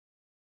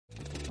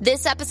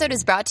This episode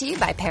is brought to you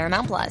by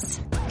Paramount Plus.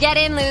 Get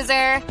in,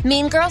 loser!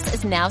 Mean Girls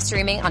is now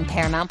streaming on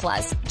Paramount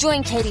Plus.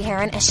 Join Katie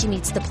Heron as she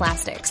meets the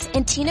plastics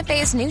in Tina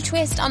Fey's new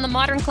twist on the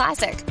modern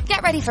classic.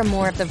 Get ready for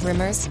more of the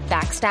rumors,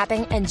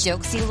 backstabbing, and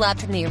jokes you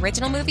loved from the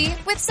original movie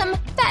with some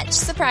fetch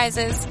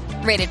surprises.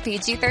 Rated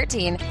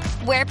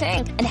PG-13. Wear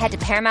pink and head to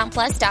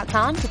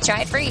ParamountPlus.com to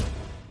try it free.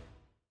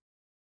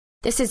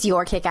 This is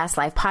your Kick-Ass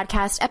Life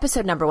podcast,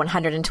 episode number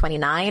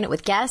 129,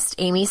 with guest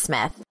Amy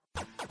Smith.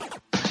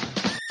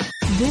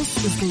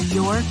 This is the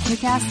Your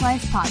Kick-Ass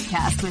Life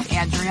podcast with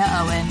Andrea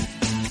Owen,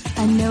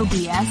 a no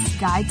BS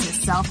guide to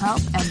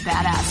self-help and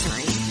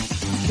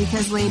badassery.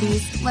 Because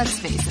ladies, let's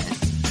face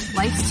it,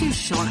 life's too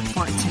short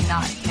for it to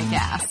not kick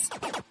ass.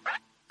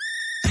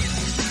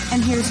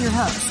 And here's your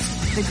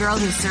host, the girl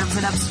who serves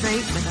it up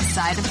straight with a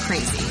side of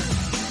crazy,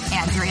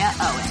 Andrea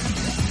Owen.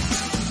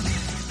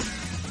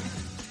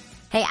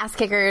 Hey, ass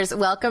kickers,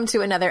 welcome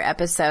to another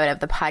episode of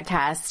the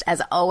podcast. As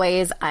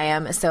always, I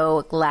am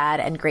so glad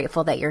and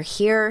grateful that you're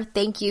here.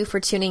 Thank you for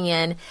tuning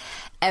in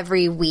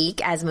every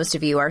week, as most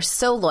of you are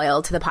so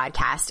loyal to the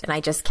podcast, and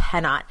I just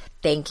cannot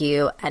thank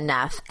you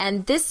enough.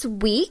 And this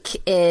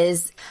week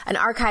is an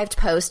archived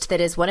post that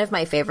is one of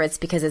my favorites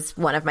because it's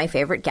one of my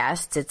favorite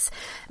guests.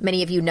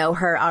 Many of you know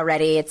her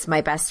already. It's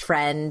my best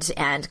friend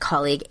and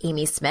colleague,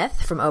 Amy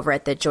Smith, from over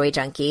at the Joy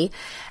Junkie.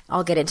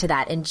 I'll get into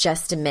that in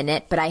just a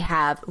minute, but I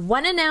have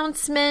one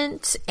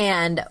announcement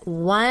and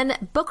one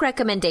book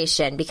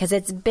recommendation because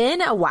it's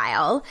been a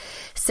while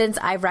since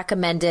I've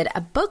recommended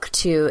a book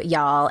to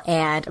y'all,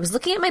 and I was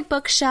looking at my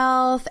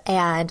bookshelf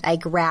and I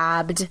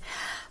grabbed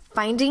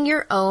Finding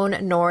Your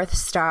Own North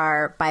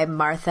Star by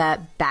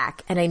Martha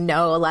Beck. And I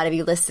know a lot of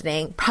you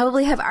listening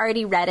probably have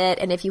already read it.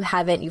 And if you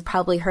haven't, you've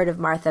probably heard of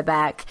Martha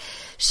Beck.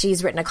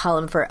 She's written a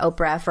column for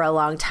Oprah for a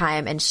long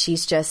time, and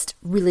she's just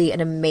really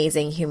an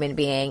amazing human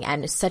being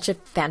and such a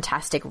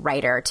fantastic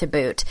writer to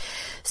boot.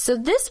 So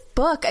this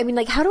book, I mean,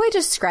 like, how do I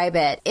describe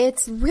it?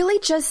 It's really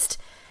just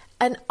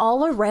an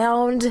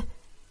all-around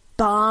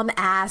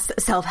bomb-ass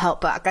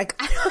self-help book.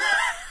 Like,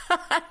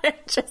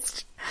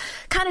 just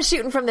kind of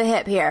shooting from the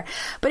hip here.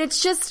 But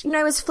it's just,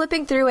 I was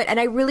flipping through it, and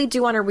I really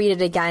do want to read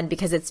it again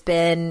because it's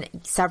been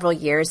several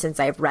years since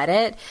I've read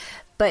it.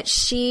 But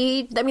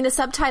the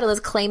subtitle is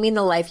Claiming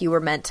the Life You Were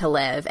Meant to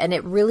Live. And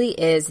it really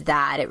is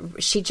that.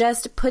 She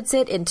just puts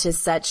it into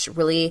such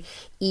really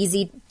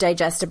easy,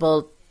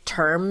 digestible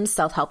terms,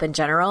 self-help in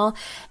general.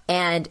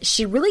 And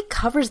she really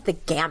covers the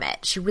gamut.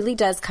 She really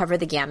does cover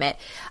the gamut.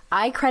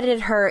 I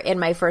credited her in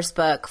my first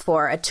book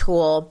for a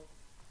tool.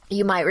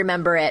 You might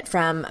remember it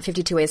from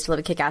 52 Ways to Live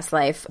a Kick-Ass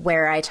Life,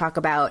 where I talk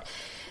about,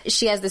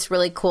 she has this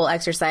really cool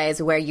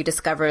exercise where you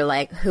discover,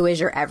 like, who is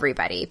your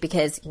everybody?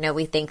 Because,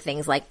 we think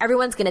things like,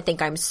 everyone's going to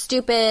think I'm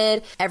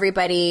stupid,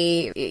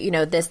 everybody,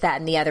 this, that,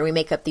 and the other. We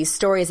make up these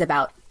stories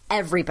about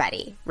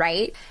everybody,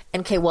 right?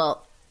 And, okay,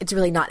 well, it's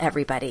really not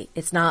everybody.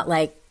 It's not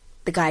like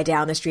the guy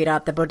down the street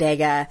at the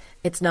bodega.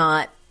 It's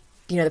not,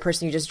 the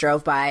person you just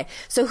drove by.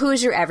 So who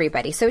is your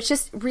everybody? So it's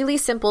just really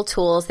simple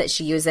tools that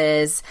she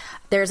uses.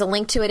 There's a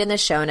link to it in the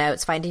show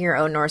notes, Finding Your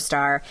Own North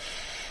Star.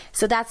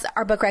 So that's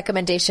our book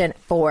recommendation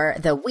for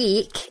the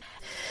week.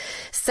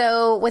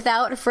 So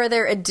without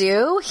further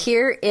ado,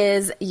 here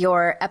is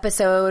your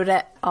episode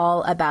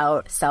all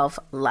about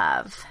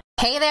self-love.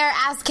 Hey there,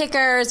 ass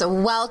kickers.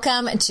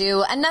 Welcome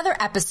to another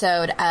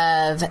episode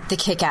of the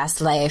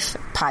Kick-Ass Life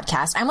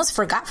podcast. I almost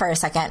forgot for a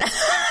second.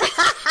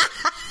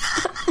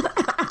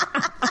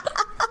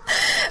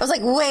 I was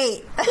like,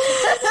 wait.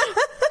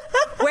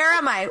 Where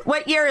am I?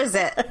 What year is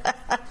it?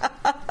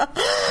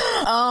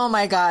 Oh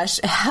my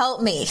gosh.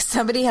 Help me.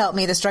 Somebody help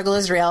me. The struggle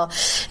is real.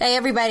 Hey,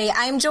 everybody.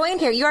 I'm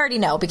joined here. You already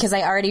know because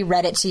I already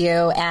read it to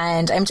you.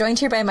 And I'm joined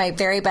here by my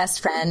very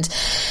best friend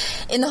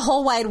in the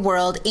whole wide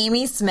world,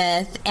 Amy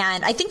Smith.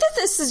 And I think that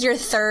this is your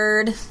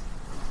third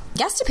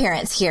guest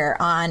appearance here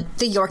on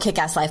the Your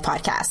Kick-Ass Life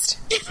podcast.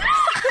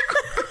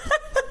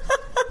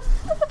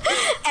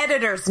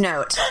 Editor's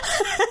note.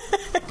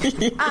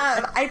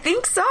 I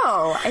think so.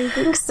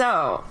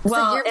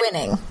 Well, so you're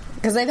winning.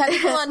 Because I've had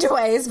people on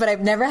twice, but I've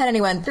never had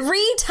anyone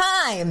 3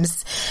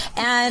 times.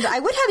 And I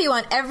would have you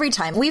on every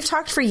time. We've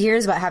talked for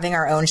years about having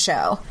our own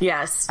show.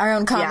 Yes. Our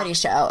own comedy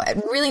show.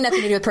 Really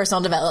nothing to do with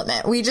personal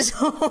development. We just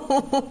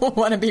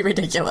want to be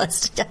ridiculous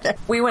together.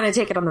 We want to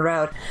take it on the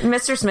road.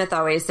 Mr. Smith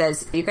always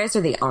says, you guys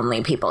are the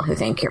only people who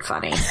think you're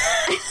funny.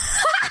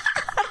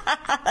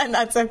 And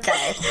that's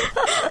okay.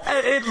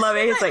 I love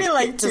it. It's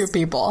like 2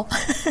 people.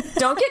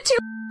 Don't get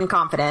too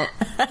confident.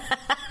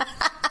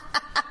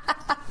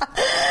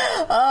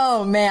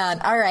 Oh,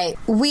 man. All right.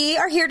 We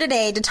are here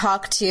today to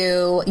talk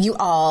to you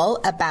all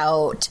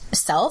about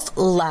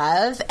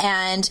self-love.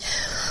 And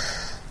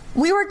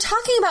we were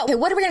talking about, okay,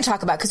 what are we going to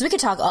talk about? Because we could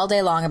talk all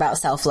day long about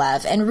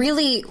self-love. And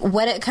really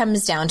what it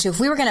comes down to, if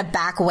we were going to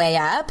back way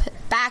up,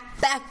 back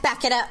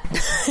it up.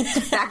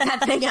 Back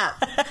that thing up.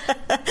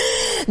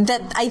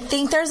 That I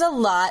think there's a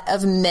lot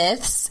of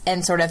myths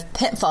and sort of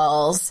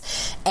pitfalls.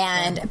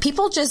 And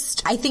people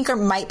just, I think,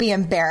 might be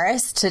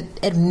embarrassed to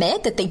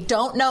admit that they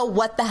don't know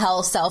what the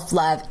hell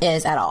self-love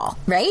is at all.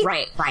 Right?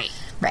 Right.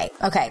 Right.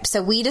 Okay.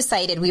 So we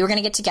decided we were going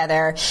to get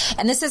together,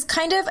 and this is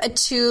kind of a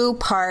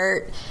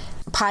 2-part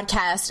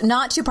podcast,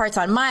 not 2 parts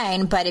on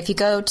mine, but if you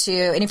go to,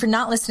 and if you're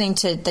not listening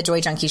to the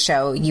Joy Junkie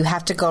show, you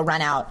have to go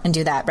run out and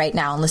do that right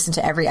now and listen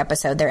to every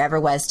episode there ever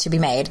was to be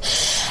made.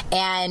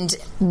 And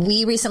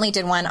we recently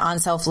did one on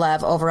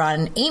self-love over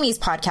on Amy's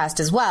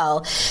podcast as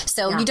well.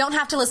 So you don't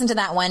have to listen to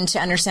that one to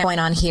understand what's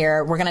going on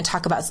here. We're going to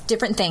talk about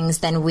different things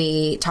than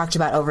we talked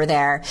about over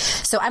there.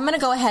 So I'm going to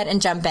go ahead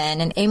and jump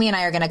in, and Amy and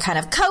I are going to kind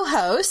of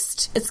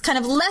co-host. It's kind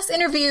of less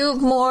interview,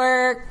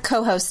 more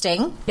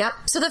co-hosting. Yep.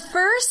 So the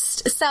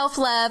first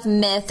self-love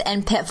myth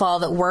and pitfall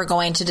that we're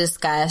going to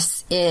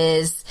discuss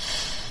is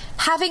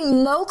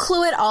having no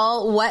clue at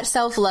all what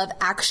self-love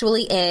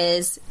actually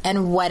is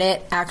and what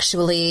it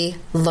actually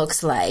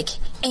looks like.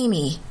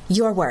 Amy,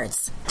 your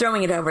words.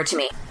 Throwing it over to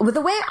me. Well,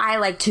 the way I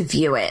like to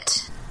view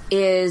it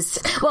is,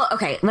 well,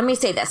 okay, let me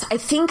say this. I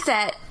think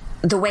that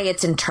the way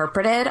it's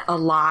interpreted a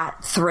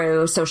lot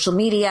through social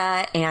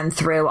media and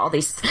through all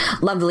these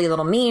lovely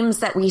little memes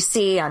that we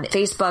see on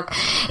Facebook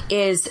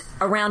is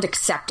around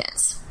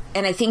acceptance.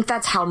 And I think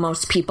that's how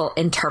most people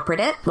interpret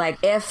it. Like,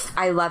 if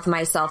I love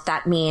myself,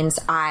 that means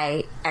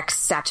I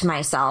accept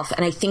myself.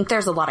 And I think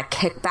there's a lot of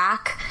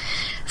kickback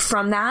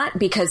from that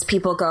because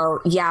people go,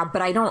 yeah,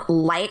 but I don't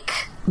like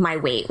my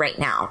weight right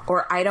now,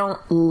 or I don't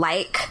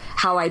like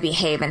how I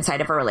behave inside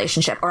of a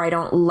relationship, or I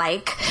don't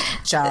like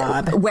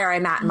where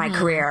I'm at in my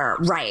career.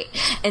 Right.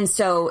 And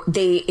so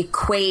they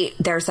equate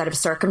their set of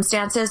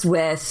circumstances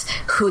with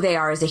who they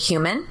are as a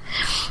human.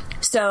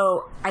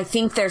 So I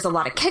think there's a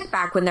lot of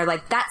kickback when they're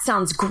like, that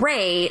sounds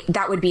great.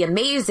 That would be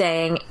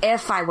amazing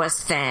if I was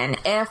thin,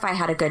 if I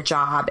had a good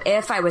job,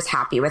 if I was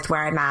happy with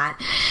where I'm at.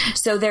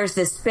 So there's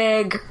this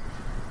big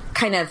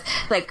kind of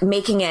like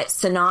making it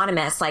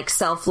synonymous, like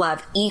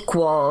self-love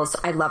equals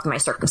I love my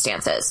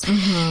circumstances.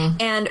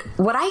 And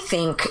what I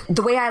think,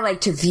 the way I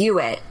like to view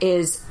it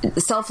is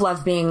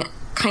self-love being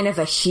kind of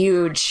a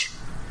huge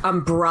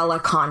umbrella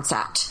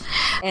concept,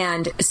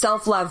 and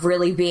self-love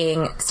really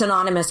being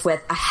synonymous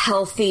with a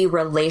healthy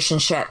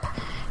relationship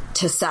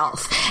to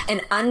self.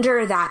 And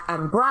under that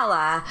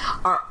umbrella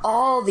are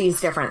all these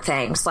different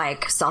things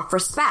like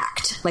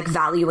self-respect, like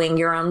valuing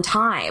your own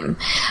time,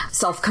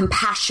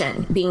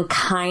 self-compassion, being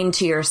kind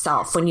to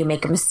yourself when you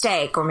make a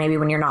mistake or maybe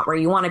when you're not where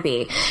you want to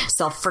be,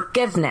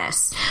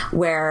 self-forgiveness,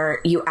 where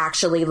you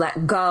actually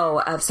let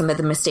go of some of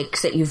the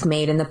mistakes that you've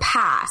made in the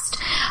past,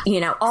 you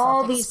know,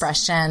 all these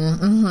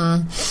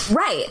expression.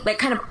 Right. Like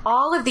kind of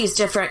all of these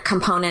different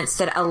components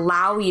that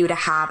allow you to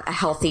have a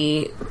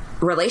healthy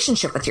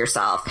relationship with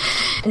yourself.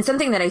 And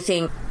something that I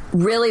think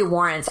really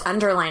warrants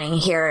underlining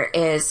here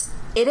is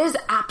it is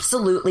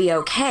absolutely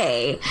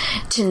okay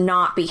to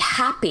not be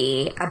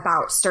happy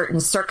about certain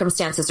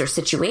circumstances or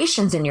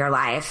situations in your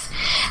life.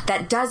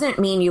 That doesn't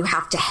mean you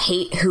have to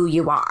hate who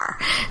you are.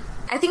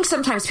 I think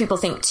sometimes people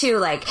think too,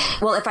 like,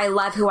 well, if I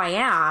love who I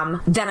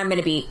am, then I'm going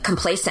to be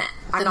complacent.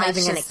 I'm not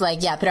even going to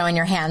like, throwing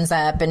your hands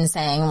up and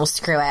saying, well,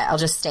 screw it, I'll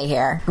just stay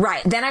here.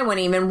 Right. Then I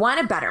wouldn't even want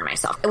to better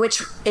myself,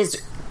 which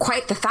is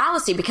quite the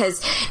fallacy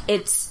because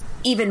it's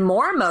even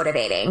more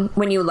motivating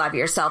when you love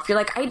yourself. You're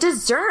like, I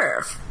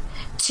deserve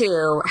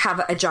to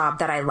have a job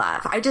that I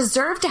love. I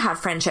deserve to have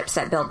friendships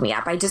that build me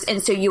up.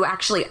 And so you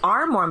actually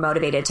are more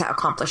motivated to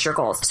accomplish your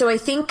goals. So I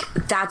think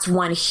that's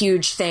one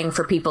huge thing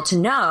for people to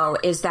know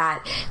is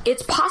that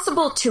it's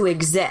possible to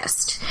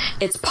exist.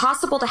 It's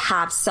possible to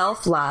have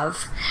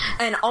self-love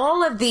and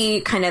all of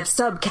the kind of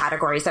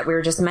subcategories that we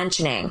were just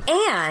mentioning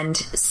and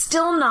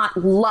still not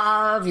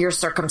love your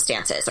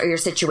circumstances or your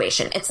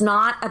situation. It's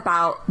not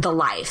about the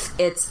life.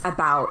 It's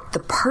about the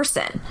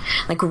person.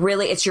 Like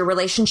really, it's your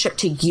relationship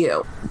to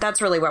you. That's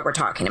really what we're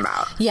talking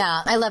about.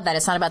 Yeah, I love that.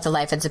 It's not about the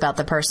life, it's about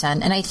the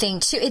person. And I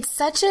think too, it's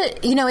such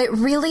a, it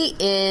really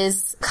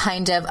is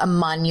kind of a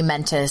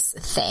monumentous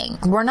thing.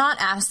 We're not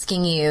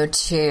asking you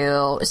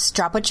to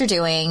stop what you're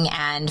doing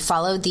and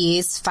follow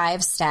these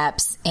 5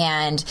 steps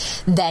and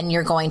then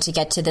you're going to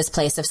get to this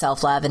place of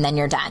self-love and then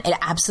you're done. It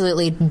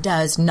absolutely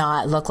does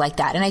not look like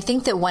that. And I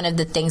think that one of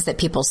the things that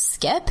people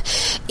skip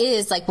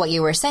is like what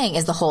you were saying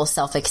is the whole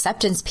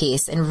self-acceptance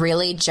piece and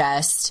really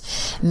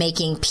just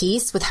making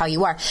peace with how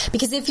you are.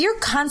 Because if you're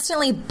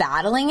constantly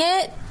battling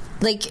it,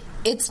 like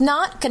it's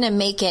not going to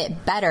make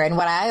it better. And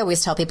what I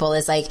always tell people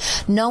is like,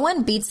 no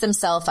one beats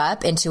themselves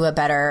up into a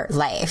better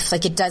life.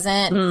 Like it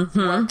doesn't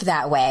work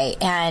that way.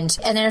 And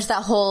there's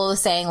that whole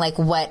saying like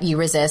what you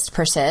resist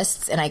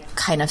persists. And I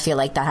kind of feel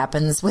like that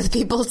happens with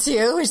people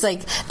too. It's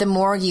like the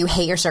more you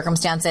hate your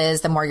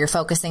circumstances, the more you're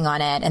focusing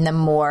on it and the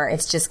more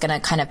it's just going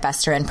to kind of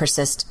fester and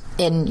persist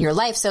in your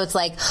life. So it's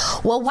like,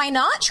 well, why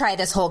not try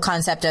this whole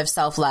concept of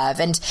self-love?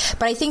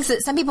 But I think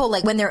that some people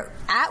like when they're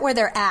at where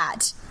they're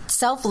at,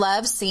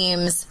 self-love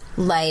seems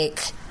like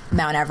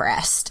Mount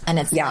Everest. And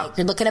it's like,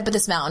 you're looking up at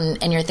this mountain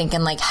and you're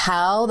thinking like,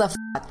 how the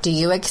fuck do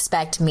you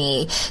expect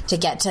me to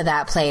get to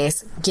that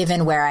place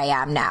given where I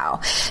am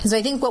now? And so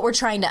I think what we're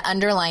trying to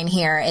underline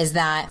here is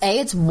that A,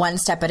 it's one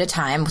step at a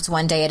time. It's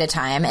one day at a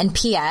time. And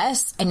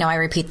P.S., I know I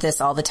repeat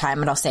this all the time,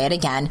 but I'll say it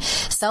again.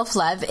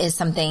 Self-love is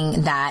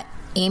something that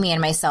Amy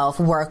and myself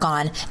work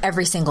on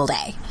every single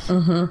day.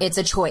 It's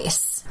a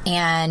choice.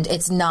 And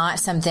it's not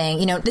something,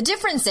 the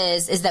difference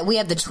is that we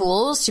have the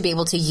tools to be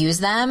able to use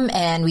them,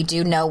 and we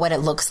do know what it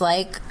looks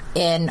like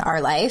in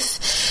our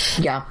life.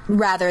 Yeah.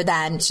 Rather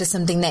than it's just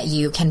something that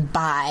you can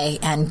buy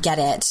and get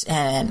it.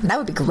 And that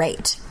would be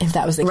great if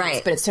that was the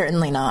case, but it's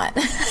certainly not.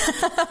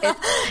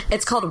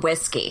 It's called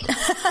whiskey.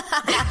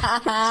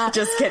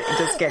 Just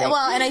kidding.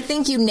 Well, and I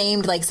think you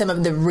named like some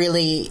of the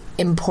really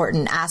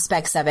important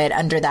aspects of it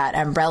under that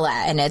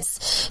umbrella. And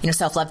it's,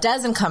 self-love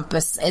does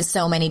encompass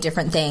so many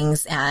different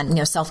things, and,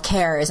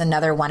 self-care is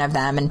another one of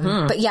them. And,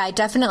 but yeah, I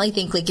definitely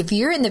think like if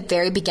you're in the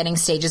very beginning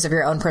stages of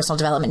your own personal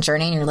development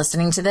journey and you're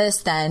listening to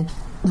this, then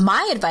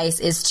my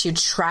advice is to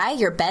try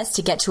your best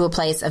to get to a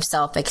place of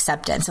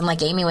self-acceptance. And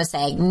like Amy was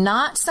saying,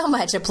 not so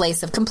much a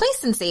place of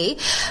complacency,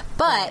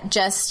 but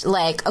just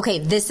like, okay,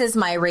 this is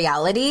my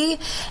reality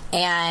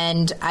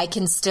and I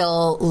can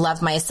still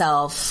love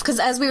myself. Because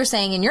as we were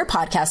saying in your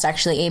podcast,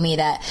 actually, Amy,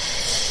 that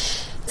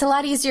it's a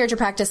lot easier to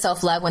practice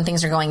self-love when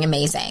things are going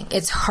amazing.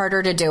 It's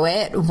harder to do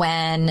it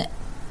when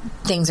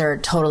things are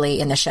totally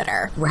in the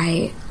shitter.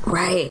 Right.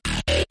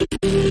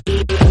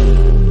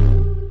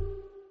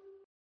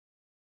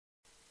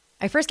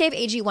 I first gave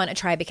AG1 a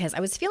try because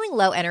I was feeling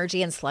low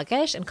energy and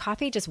sluggish, and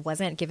coffee just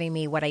wasn't giving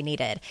me what I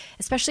needed.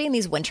 Especially in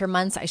these winter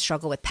months, I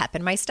struggle with pep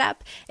in my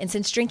step, and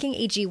since drinking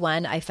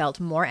AG1, I felt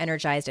more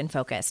energized and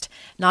focused.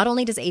 Not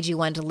only does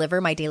AG1 deliver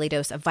my daily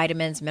dose of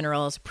vitamins,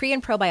 minerals, pre-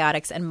 and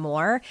probiotics, and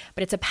more,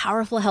 but it's a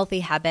powerful,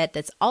 healthy habit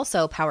that's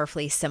also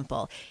powerfully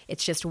simple.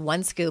 It's just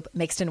one scoop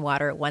mixed in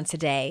water once a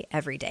day,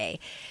 every day.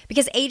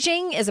 Because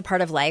aging is a part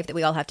of life that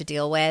we all have to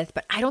deal with,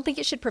 but I don't think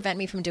it should prevent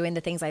me from doing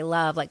the things I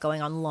love, like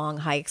going on long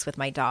hikes with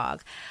my dog.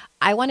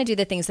 I want to do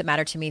the things that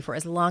matter to me for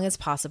as long as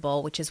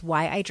possible, which is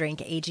why I drink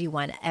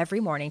AG1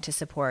 every morning to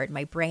support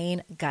my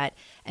brain, gut,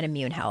 and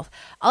immune health.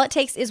 All it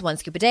takes is one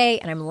scoop a day,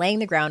 and I'm laying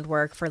the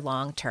groundwork for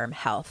long-term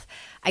health.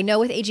 I know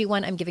with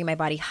AG1, I'm giving my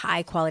body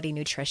high-quality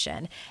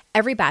nutrition.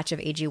 Every batch of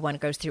AG1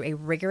 goes through a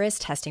rigorous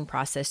testing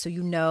process, so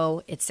you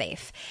know it's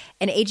safe.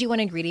 And AG1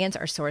 ingredients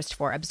are sourced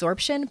for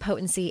absorption,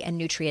 potency, and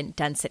nutrient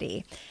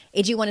density.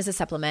 AG1 is a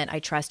supplement I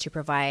trust to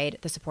provide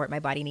the support my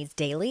body needs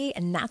daily,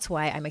 and that's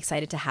why I'm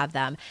excited to have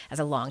them as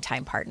a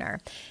longtime partner.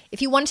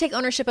 If you want to take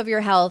ownership of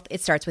your health,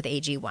 it starts with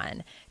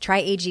AG1.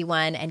 Try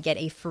AG1 and get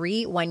a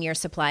free 1-year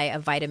supply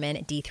of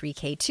vitamin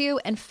D3K2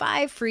 and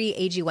 5 free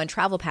AG1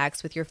 travel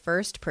packs with your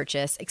first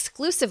purchase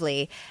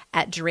exclusively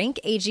at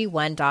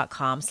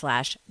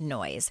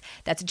drinkag1.com/noise.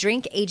 That's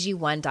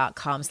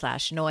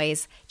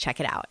drinkag1.com/noise. Check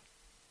it out.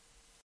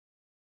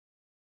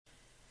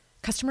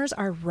 Customers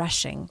are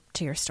rushing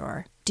to your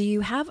store. Do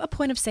you have a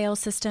point of sale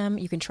system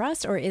you can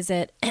trust, or is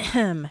it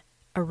a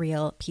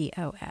real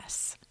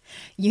POS?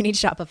 You need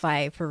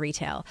Shopify for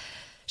retail.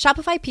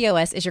 Shopify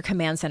POS is your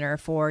command center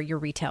for your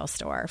retail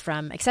store.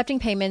 From accepting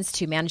payments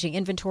to managing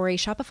inventory,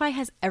 Shopify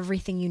has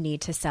everything you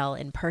need to sell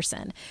in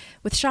person.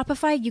 With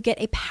Shopify, you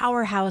get a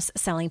powerhouse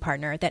selling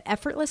partner that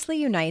effortlessly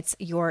unites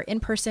your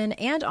in-person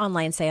and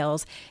online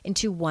sales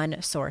into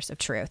one source of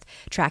truth.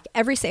 Track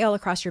every sale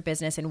across your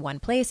business in one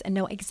place and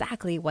know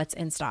exactly what's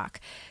in stock.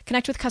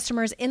 Connect with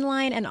customers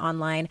inline and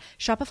online.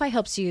 Shopify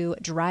helps you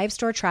drive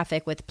store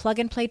traffic with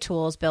plug-and-play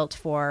tools built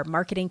for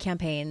marketing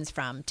campaigns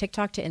from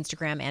TikTok to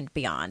Instagram and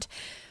beyond.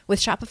 With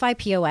Shopify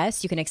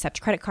POS, you can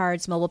accept credit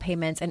cards, mobile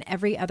payments, and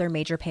every other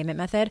major payment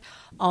method,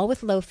 all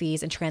with low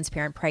fees and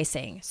transparent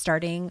pricing,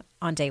 starting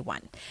on day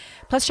one.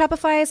 Plus,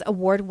 Shopify's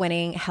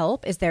award-winning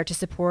help is there to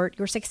support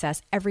your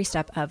success every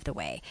step of the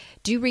way.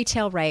 Do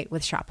retail right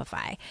with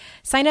Shopify.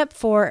 Sign up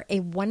for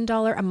a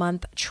 $1 a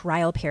month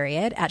trial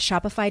period at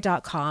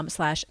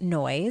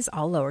shopify.com/noise,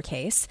 all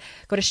lowercase.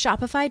 Go to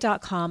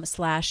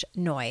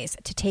shopify.com/noise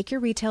to take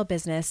your retail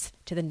business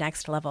to the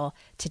next level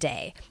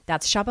today.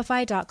 That's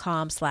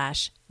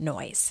shopify.com/noise.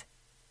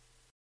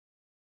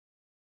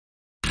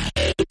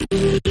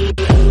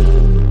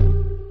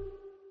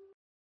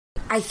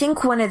 I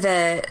think one of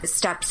the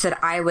steps that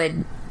I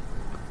would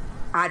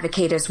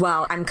advocate as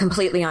well, I'm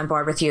completely on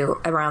board with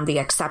you around the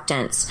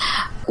acceptance.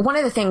 One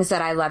of the things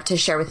that I love to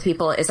share with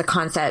people is a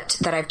concept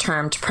that I've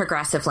termed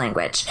progressive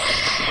language.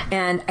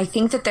 And I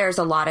think that there's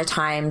a lot of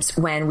times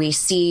when we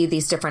see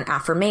these different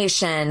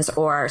affirmations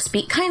or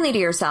speak kindly to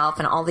yourself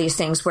and all these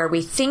things where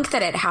we think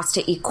that it has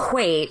to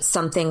equate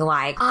something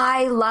like,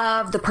 I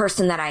love the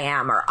person that I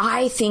am, or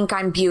I think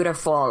I'm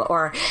beautiful,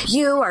 or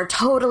you are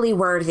totally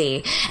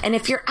worthy. And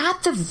if you're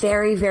at the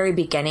very, very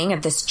beginning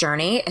of this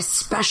journey,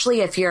 especially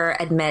if you're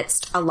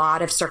amidst a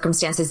lot of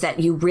circumstances that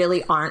you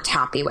really aren't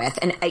happy with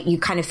and you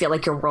kind of feel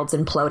like your world's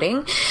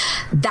imploding,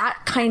 that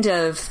kind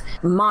of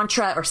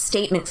mantra or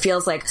statement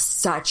feels like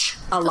such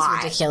a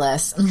lie.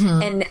 Ridiculous.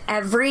 Mm-hmm. And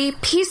every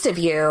piece of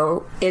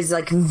you is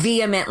like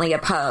vehemently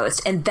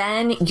opposed. And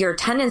then your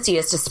tendency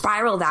is to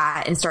spiral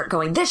that and start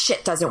going, this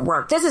shit doesn't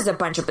work. This is a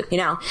bunch of,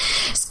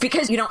 it's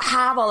because you don't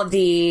have all of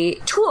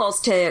the tools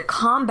to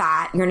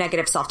combat your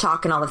negative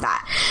self-talk and all of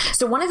that.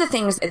 So one of the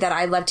things that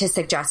I love to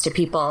suggest to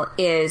people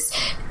is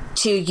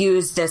to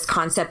use this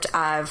concept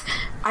of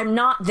I'm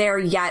not there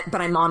yet,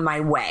 but I'm on my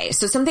way.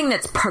 So something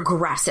that's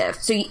progressive.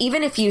 So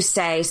even if you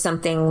say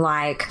something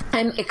like,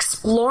 I'm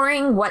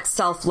exploring what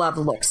self-love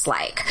looks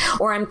like,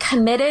 or I'm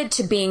committed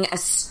to being a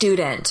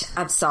student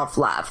of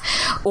self-love,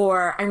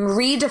 or I'm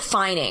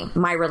redefining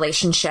my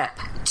relationship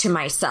to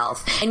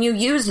myself, and you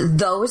use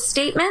those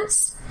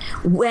statements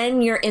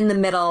when you're in the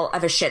middle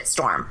of a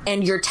shitstorm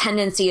and your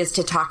tendency is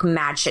to talk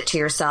mad shit to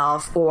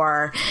yourself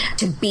or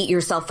to beat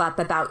yourself up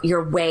about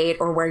your weight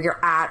or where you're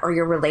at or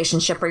your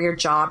relationship or your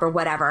job or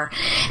whatever,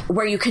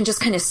 where you can just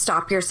kind of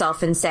stop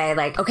yourself and say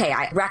like, okay,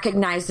 I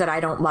recognize that I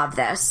don't love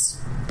this,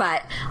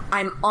 but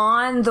I'm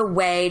on the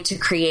way to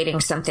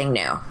creating something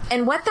new.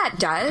 And what that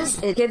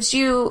does, it gives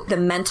you the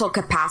mental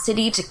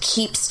capacity to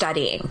keep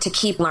studying, to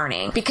keep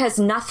learning, because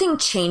nothing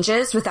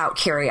changes without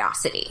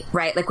curiosity,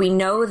 right? Like we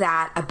know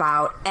that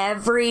about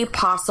every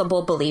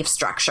possible belief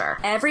structure.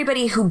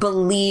 Everybody who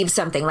believes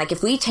something, like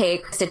if we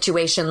take a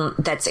situation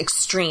that's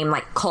extreme,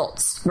 like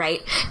cults,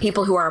 right?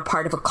 People who are a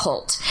part of a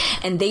cult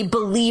and they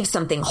believe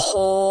something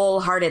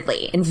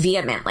wholeheartedly and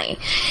vehemently.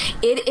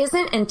 It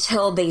isn't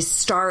until they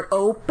start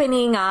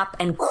opening up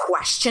and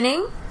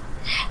questioning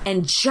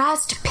and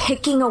just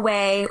picking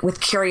away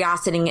with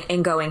curiosity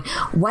and going,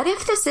 what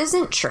if this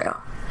isn't true?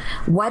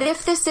 What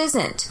if this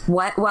isn't?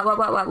 What?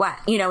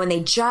 You know, and they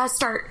just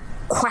start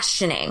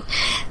questioning.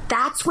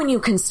 That's when you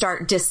can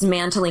start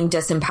dismantling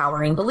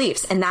disempowering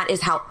beliefs. And that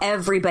is how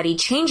everybody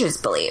changes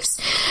beliefs.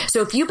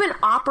 So if you've been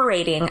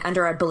operating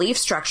under a belief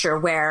structure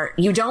where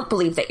you don't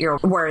believe that you're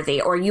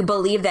worthy, or you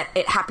believe that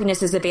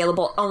happiness is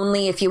available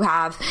only if you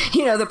have,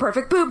 you know, the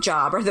perfect boob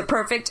job or the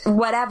perfect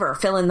whatever,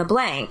 fill in the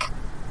blank.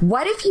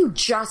 What if you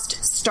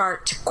just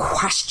start to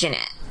question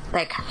it?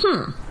 Like,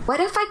 what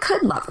if I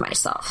could love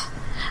myself?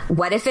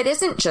 What if it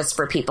isn't just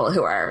for people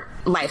who are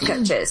life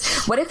coaches?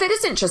 What if it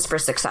isn't just for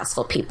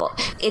successful people?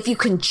 If you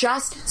can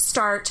just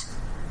start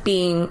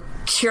being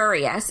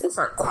curious and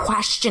start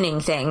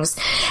questioning things,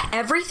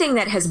 everything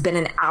that has been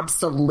an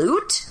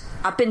absolute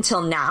up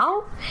until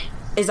now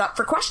is up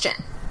for question.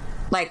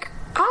 Like,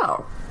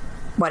 oh,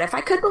 what if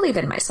I could believe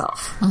in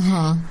myself?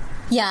 Mm-hmm.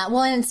 Yeah,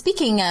 well, and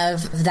speaking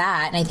of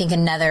that, and I think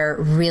another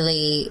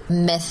really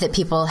myth that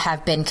people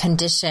have been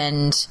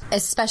conditioned,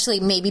 especially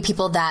maybe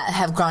people that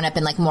have grown up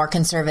in like more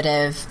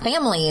conservative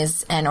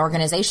families and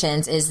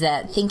organizations, is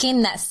that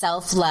thinking that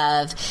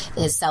self-love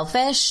is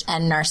selfish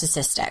and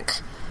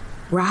narcissistic.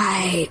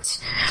 Right.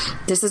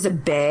 This is a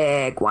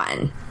big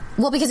one.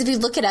 Well, because if you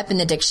look it up in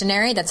the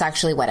dictionary, that's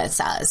actually what it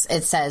says.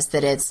 It says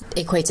that it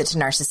equates it to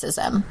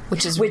narcissism,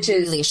 which is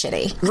really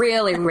shitty.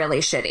 Really, really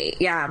shitty.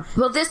 Yeah.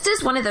 Well, this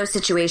is one of those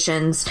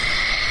situations.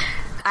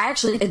 I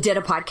actually did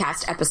a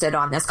podcast episode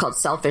on this called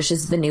Selfish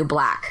is the New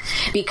Black,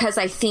 because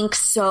I think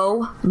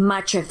so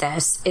much of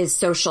this is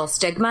social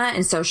stigma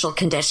and social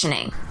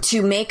conditioning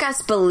to make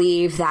us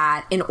believe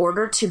that in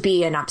order to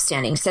be an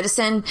upstanding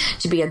citizen,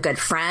 to be a good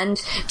friend,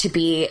 to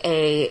be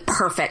a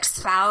perfect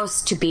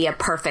spouse, to be a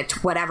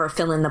perfect whatever,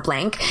 fill in the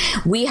blank,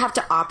 we have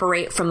to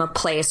operate from a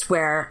place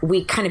where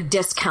we kind of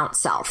discount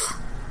self.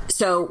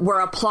 So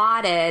we're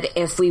applauded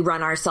if we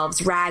run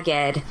ourselves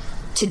ragged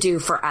to do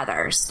for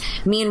others.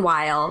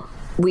 Meanwhile,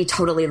 we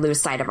totally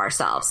lose sight of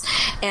ourselves.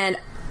 And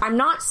I'm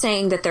not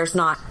saying that there's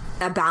not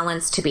a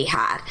balance to be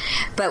had,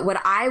 but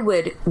what I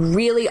would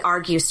really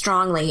argue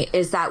strongly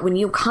is that when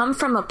you come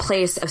from a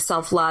place of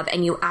self-love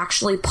and you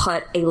actually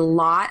put a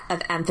lot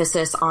of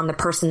emphasis on the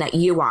person that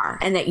you are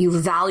and that you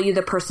value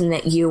the person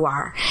that you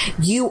are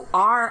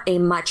a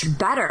much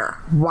better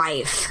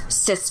wife,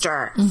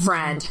 sister,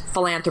 friend,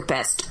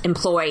 philanthropist,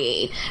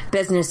 employee,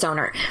 business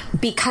owner,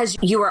 because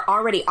you are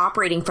already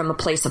operating from a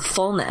place of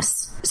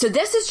fullness. So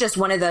this is just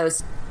one of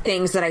those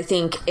things that I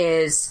think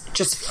is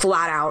just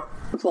flat out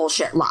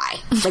bullshit lie.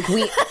 Like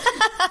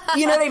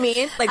you know what I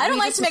mean? Like I don't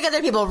like to make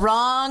other people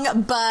wrong,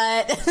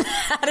 but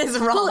that is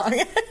wrong.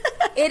 Well,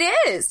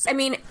 it is. I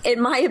mean, in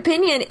my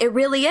opinion, it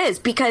really is,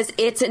 because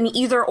it's an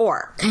either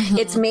or. Mm-hmm.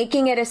 It's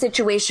making it a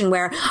situation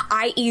where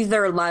I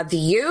either love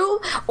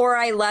you or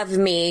I love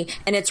me,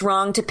 and it's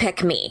wrong to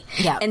pick me.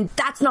 Yeah. And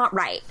that's not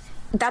right.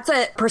 That's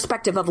a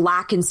perspective of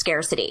lack and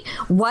scarcity.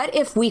 What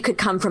if we could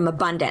come from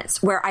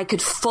abundance, where I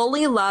could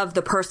fully love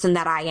the person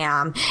that I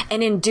am,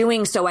 and in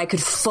doing so, I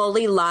could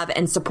fully love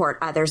and support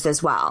others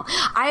as well?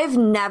 I've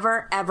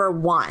never, ever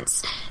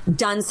once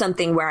done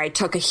something where I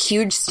took a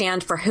huge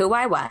stand for who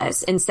I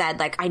was and said,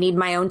 like, I need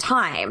my own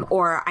time,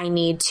 or I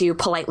need to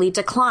politely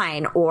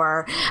decline,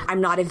 or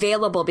I'm not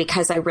available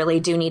because I really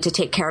do need to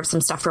take care of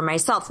some stuff for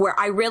myself, where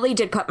I really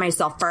did put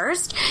myself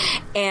first,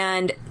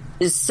 and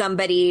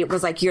somebody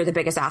was like, you're the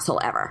biggest asshole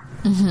ever.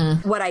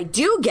 Mm-hmm. What I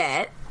do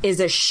get is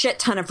a shit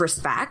ton of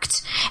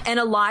respect, and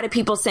a lot of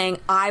people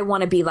saying, I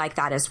want to be like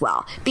that as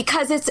well,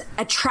 because it's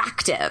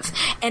attractive.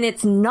 And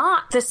it's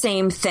not the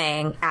same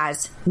thing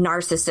as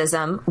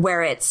narcissism,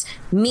 where it's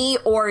me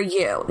or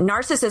you.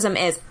 Narcissism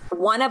is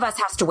one of us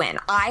has to win.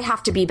 I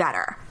have to be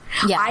better.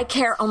 Yeah. I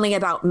care only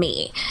about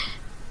me.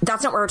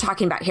 That's not what we're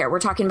talking about here. We're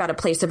talking about a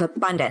place of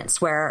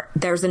abundance where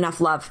there's enough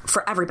love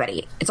for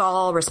everybody. It's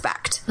all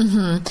respect.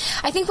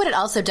 I think what it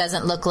also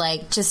doesn't look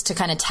like, just to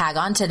kind of tag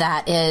onto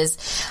that, is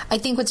I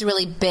think what's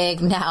really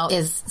big now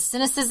is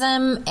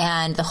cynicism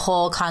and the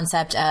whole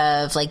concept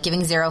of like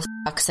giving zero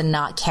fucks and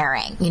not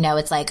caring. You know,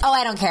 it's like, oh,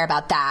 I don't care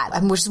about that.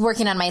 I'm just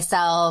working on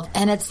myself.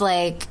 And it's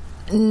like,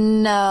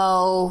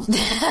 no,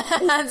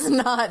 that's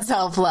not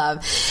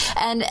self-love.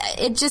 And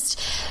it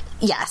just...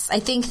 Yes, I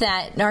think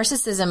that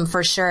narcissism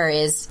for sure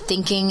is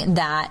thinking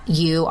that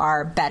you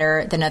are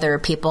better than other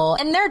people.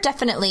 And they're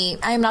definitely,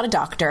 I am not a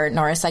doctor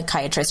nor a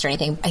psychiatrist or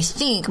anything.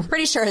 I'm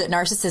pretty sure that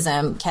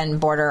narcissism can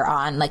border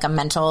on like a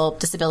mental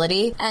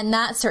disability. And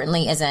that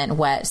certainly isn't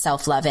what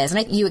self-love is.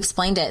 And you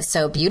explained it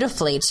so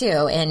beautifully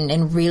too.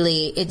 And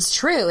really, it's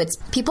true. It's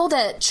people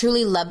that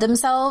truly love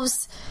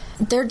themselves.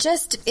 It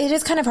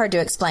is kind of hard to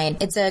explain.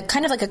 It's a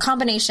kind of like a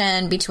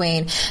combination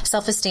between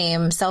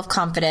self-esteem,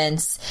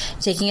 self-confidence,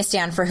 taking a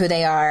stand for who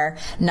they are,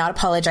 not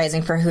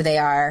apologizing for who they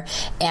are,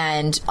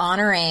 and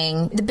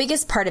honoring. The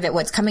biggest part of it,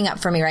 what's coming up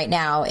for me right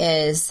now,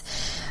 is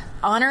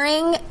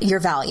honoring your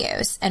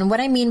values. And what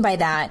I mean by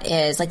that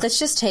is, like, let's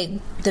just take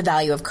the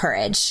value of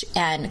courage.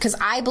 And because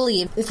I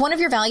believe if one of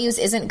your values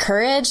isn't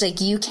courage, like,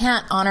 you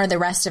can't honor the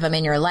rest of them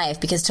in your life,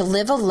 because to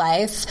live a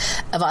life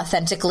of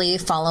authentically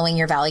following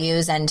your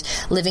values and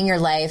living your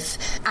life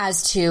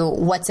as to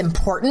what's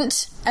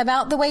important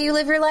about the way you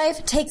live your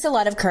life takes a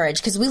lot of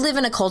courage, because we live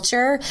in a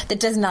culture that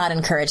does not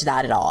encourage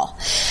that at all.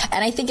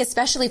 And I think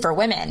especially for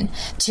women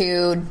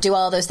to do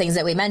all those things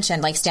that we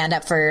mentioned, like stand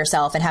up for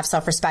yourself and have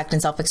self-respect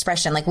and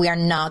self-expression, like we are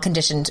not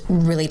conditioned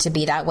really to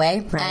be that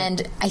way. Right.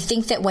 And I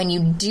think that when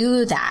you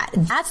do that,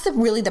 that's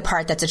really the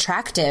part that's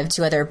attractive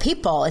to other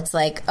people. It's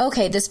like,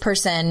 okay, this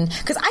person,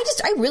 because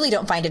I really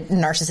don't find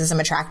narcissism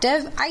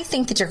attractive. I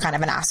think that you're kind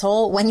of an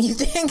asshole when you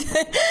think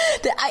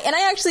that and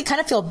I actually kind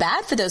of feel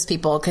bad for those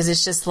people, because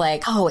it's just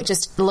like, oh, it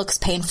just looks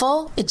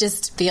painful. It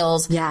just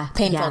feels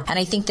painful. Yeah. And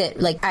I think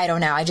that, like, I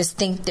don't know. I just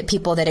think that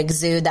people that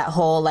exude that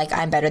whole, like,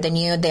 I'm better than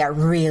you, they are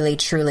really,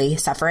 truly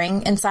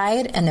suffering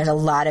inside. And there's a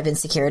lot of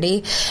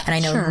insecurity. And I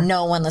know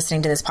no one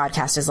listening to this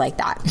podcast is like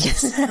that.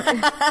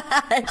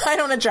 I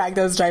don't attract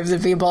those types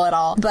of people at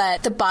all.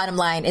 But the bottom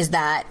line is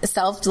that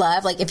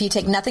self-love, like, if you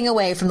take nothing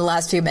away from the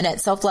last few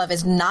minutes, self-love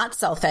is not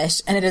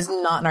selfish and it is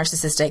not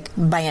narcissistic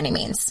by any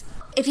means.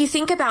 If you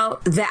think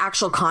about the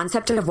actual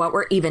concept of what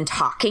we're even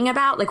talking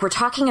about, like, we're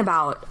talking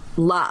about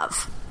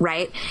love,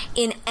 right?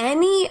 In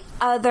any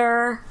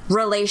other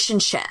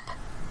relationship,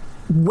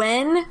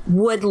 when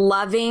would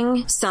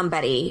loving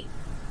somebody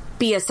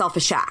be a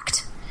selfish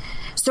act?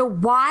 So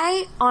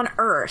why on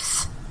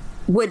earth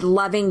would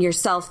loving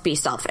yourself be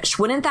selfish?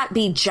 Wouldn't that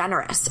be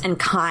generous and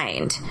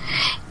kind?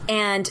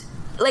 And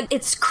like,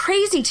 it's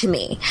crazy to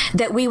me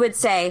that we would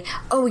say,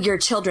 oh, your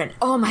children,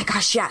 oh my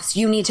gosh, yes,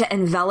 you need to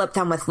envelop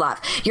them with love.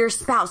 Your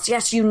spouse,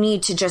 yes, you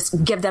need to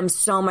just give them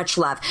so much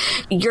love.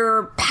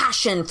 Your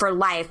passion for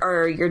life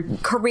or your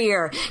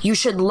career, you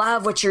should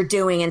love what you're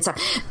doing and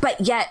stuff. But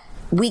yet,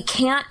 we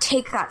can't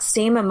take that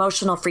same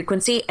emotional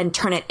frequency and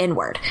turn it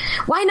inward.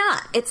 Why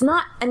not? It's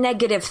not a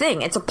negative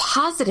thing. It's a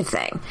positive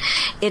thing.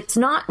 It's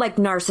not like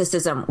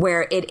narcissism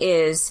where it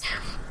is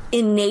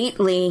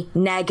innately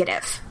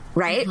negative.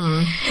 Right?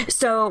 Mm-hmm.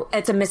 So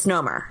it's a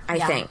misnomer, I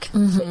think,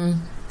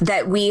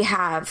 that we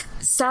have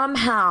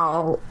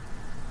somehow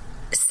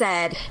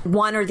said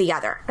one or the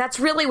other.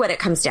 That's really what it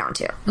comes down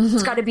to. Mm-hmm.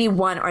 It's got to be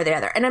one or the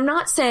other. And I'm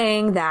not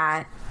saying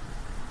that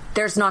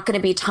there's not going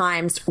to be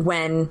times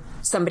when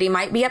somebody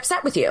might be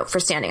upset with you for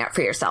standing up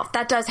for yourself.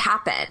 That does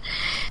happen.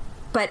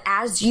 But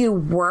as you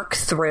work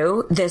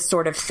through this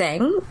sort of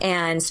thing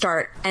and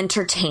start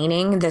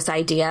entertaining this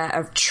idea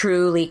of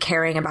truly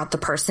caring about the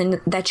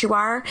person that you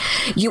are,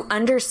 you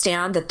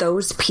understand that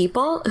those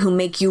people who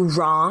make you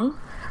wrong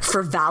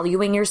for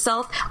valuing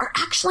yourself are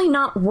actually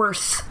not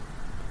worth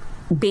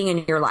being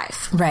in your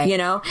life. Right. You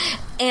know?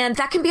 And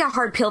that can be a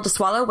hard pill to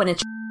swallow when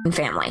it's your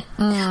family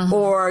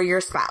or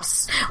your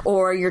spouse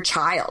or your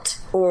child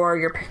or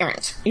your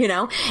parent, you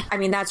know? I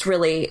mean, that's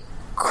really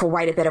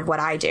quite a bit of what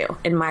I do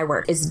in my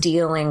work, is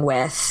dealing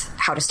with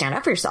how to stand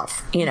up for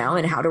yourself, you know,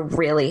 and how to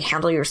really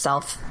handle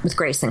yourself with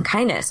grace and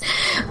kindness.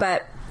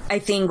 But I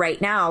think right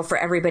now for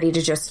everybody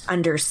to just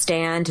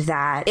understand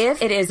that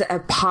if it is a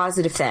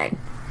positive thing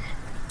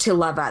to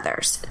love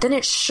others, then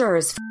it sure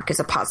as fuck is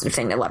a positive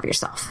thing to love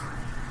yourself.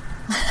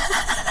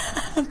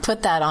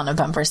 Put that on a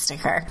bumper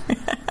sticker.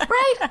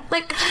 Right?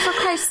 Like, for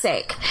Christ's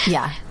sake.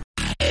 Yeah.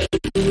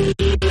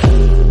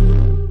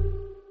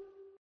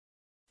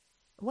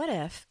 What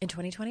if in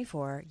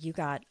 2024 you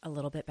got a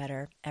little bit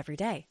better every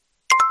day?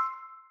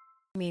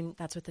 I mean,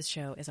 that's what this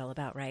show is all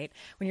about, right?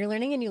 When you're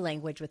learning a new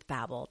language with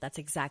Babbel, that's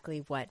exactly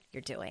what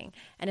you're doing.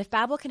 And if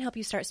Babbel can help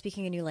you start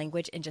speaking a new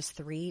language in just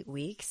 3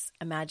 weeks,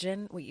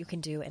 imagine what you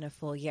can do in a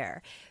full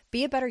year.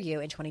 Be a better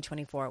you in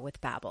 2024 with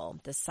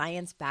Babbel, the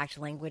science-backed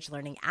language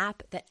learning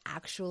app that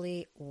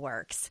actually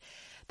works.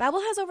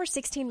 Babbel has over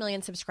 16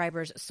 million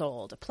subscribers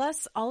sold.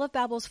 Plus, all of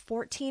Babbel's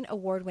 14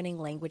 award-winning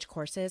language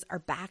courses are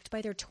backed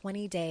by their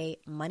 20-day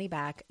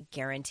money-back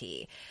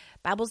guarantee.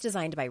 Babbel's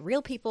designed by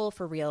real people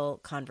for real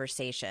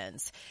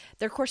conversations.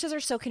 Their courses are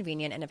so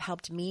convenient and have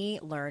helped me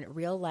learn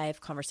real-life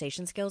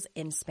conversation skills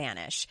in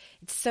Spanish.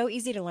 It's so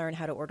easy to learn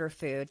how to order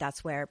food.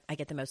 That's where I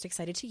get the most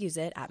excited to use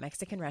it, at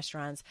Mexican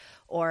restaurants,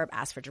 or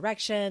ask for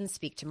directions,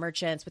 speak to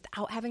merchants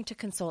without having to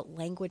consult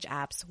language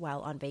apps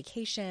while on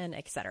vacation,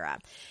 etc.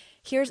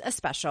 Here's a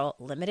special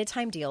limited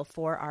time deal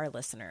for our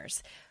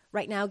listeners.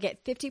 Right now,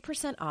 get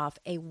 50% off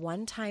a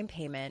one-time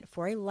payment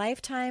for a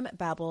lifetime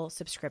Babbel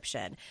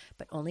subscription,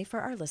 but only for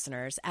our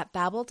listeners at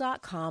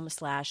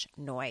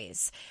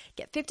babbel.com/noise.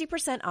 Get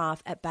 50%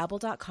 off at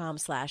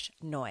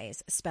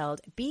babbel.com/noise,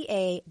 spelled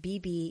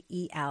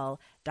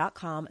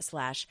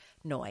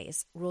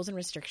BABBEL.com/noise. Rules and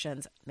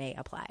restrictions may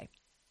apply.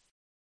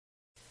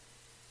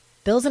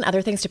 Bills and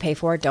other things to pay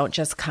for don't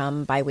just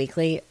come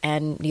bi-weekly,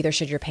 and neither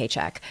should your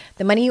paycheck.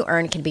 The money you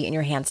earn can be in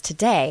your hands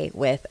today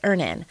with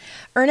Earnin.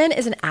 Earnin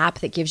is an app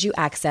that gives you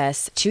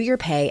access to your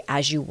pay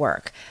as you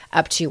work,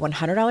 up to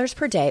 $100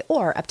 per day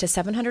or up to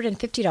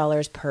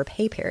 $750 per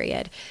pay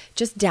period.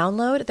 Just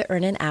download the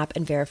Earnin app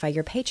and verify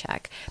your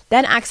paycheck.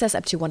 Then access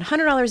up to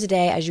 $100 a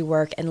day as you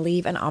work and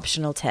leave an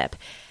optional tip.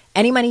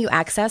 Any money you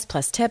access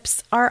plus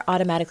tips are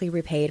automatically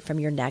repaid from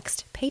your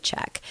next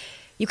paycheck.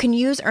 You can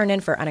use Earnin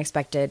for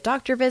unexpected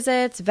doctor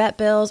visits, vet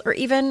bills, or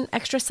even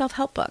extra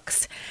self-help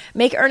books.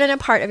 Make Earnin a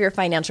part of your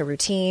financial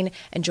routine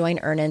and join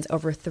Earnin's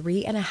over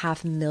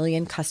 3.5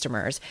 million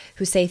customers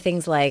who say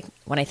things like,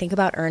 when I think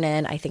about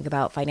Earnin, I think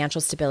about financial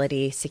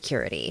stability,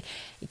 security.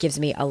 It gives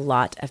me a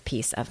lot of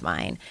peace of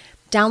mind.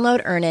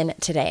 Download Earnin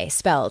today,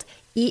 spelled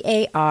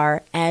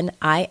EARNIN,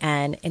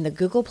 in the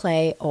Google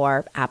Play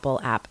or Apple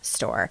App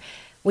Store.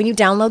 When you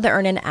download the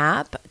Earnin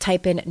app,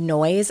 type in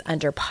Noise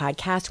under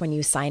podcast when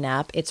you sign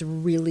up. It's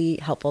really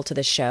helpful to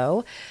the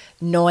show.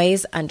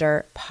 Noise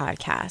under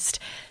podcast.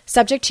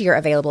 Subject to your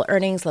available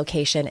earnings,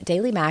 location,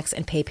 daily max,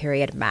 and pay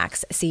period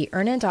max. See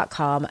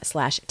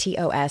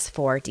earnin.com/TOS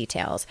for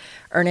details.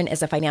 Earnin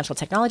is a financial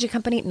technology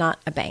company, not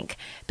a bank.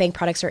 Bank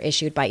products are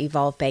issued by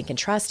Evolve Bank and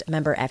Trust,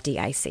 member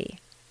FDIC.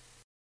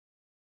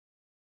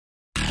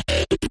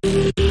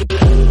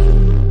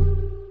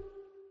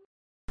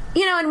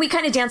 You know, and we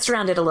kind of danced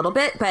around it a little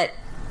bit, but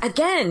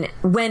again,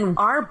 when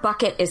our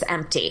bucket is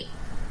empty,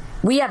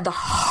 we have the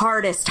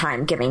hardest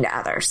time giving to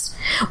others.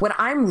 When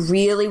I'm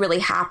really, really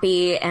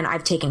happy and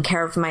I've taken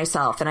care of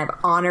myself and I've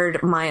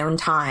honored my own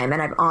time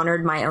and I've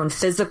honored my own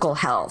physical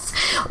health,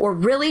 or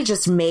really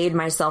just made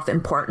myself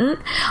important,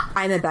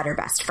 I'm a better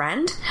best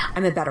friend.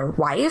 I'm a better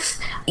wife.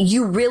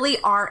 You really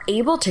are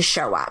able to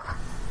show up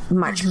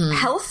much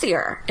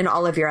healthier in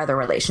all of your other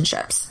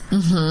relationships.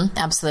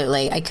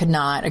 Absolutely. I could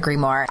not agree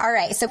more. All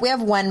right. So we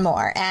have one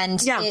more,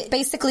 and it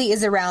basically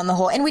is around the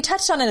whole, and we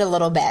touched on it a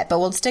little bit, but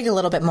we'll dig a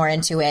little bit more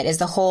into it, is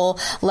the whole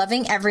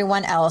loving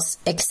everyone else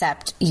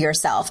except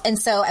yourself. And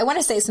so I want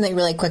to say something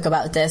really quick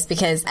about this,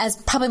 because as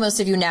probably most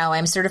of you know,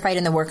 I'm certified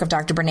in the work of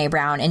Dr. Brene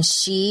Brown, and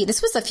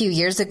this was a few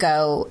years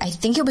ago. I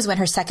think it was when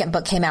her second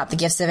book came out, The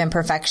Gifts of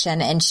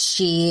Imperfection. And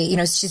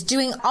she's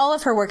doing, all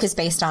of her work is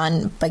based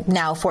on like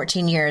now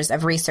 14 years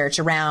of research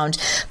around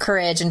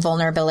courage and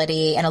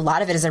vulnerability. And a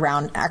lot of it is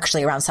around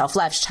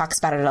self-love. She talks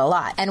about it a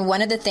lot. And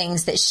one of the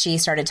things that she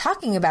started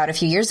talking about a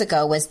few years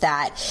ago was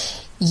that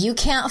you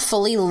can't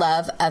fully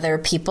love other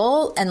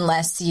people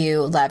unless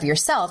you love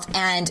yourself.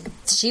 And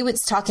she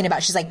was talking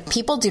about, she's like,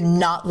 people do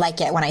not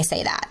like it when I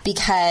say that,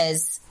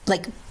 because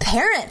like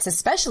parents,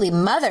 especially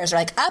mothers, are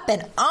like up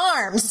in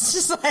arms. It's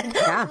just like,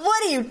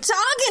 what are you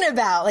talking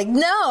about? Like,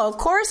 no, of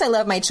course I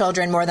love my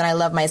children more than I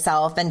love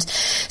myself. And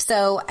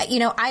so,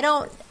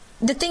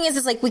 the thing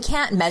is like, we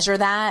can't measure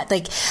that.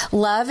 Like,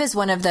 love is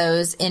one of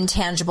those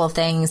intangible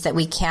things that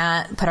we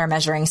can't put our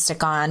measuring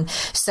stick on.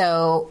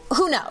 So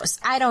who knows?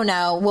 I don't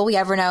know. Will we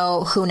ever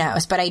know? Who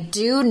knows? But I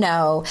do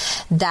know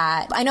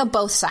that I know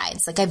both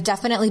sides. Like, I've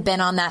definitely been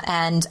on that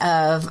end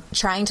of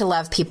trying to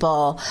love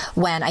people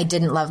when I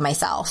didn't love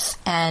myself.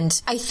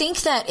 And I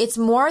think that it's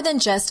more than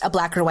just a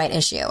black or white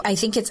issue. I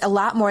think it's a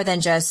lot more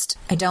than just,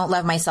 I don't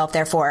love myself,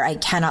 therefore I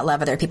cannot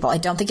love other people. I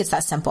don't think it's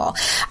that simple.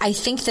 I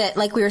think that,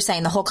 like we were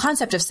saying, the whole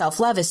concept of self-love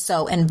is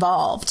so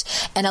involved.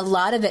 And a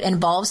lot of it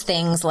involves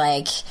things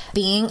like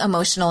being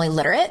emotionally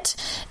literate.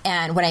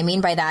 And what I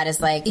mean by that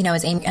is like,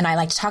 as Amy and I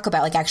like to talk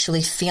about, like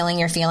actually feeling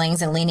your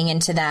feelings and leaning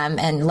into them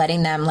and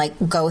letting them like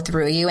go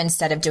through you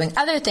instead of doing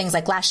other things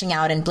like lashing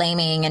out and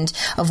blaming and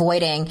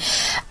avoiding.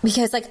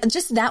 Because like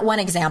just that one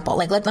example,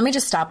 like let me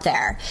just stop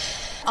there.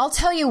 I'll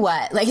tell you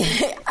what, like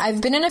I've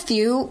been in a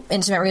few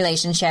intimate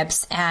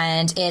relationships,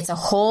 and it's a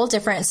whole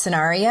different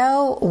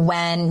scenario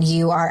when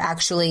you are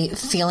actually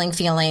feeling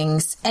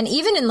feelings. And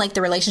even in like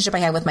the relationship I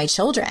had with my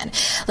children,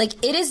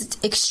 like it is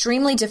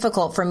extremely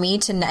difficult for me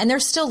to, and they're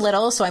still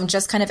little. So I'm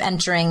just kind of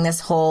entering this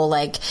whole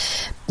like,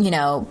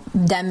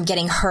 them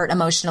getting hurt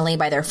emotionally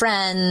by their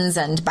friends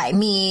and by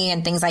me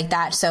and things like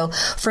that. So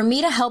for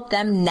me to help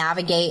them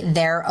navigate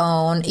their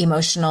own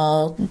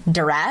emotional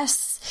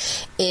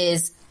duress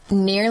is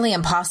nearly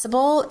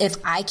impossible if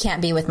I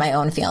can't be with my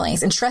own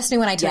feelings. And trust me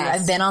when I tell you,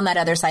 I've been on that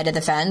other side of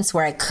the fence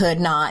where I could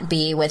not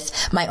be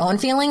with my own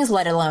feelings,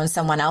 let alone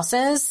someone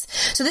else's.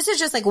 So this is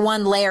just like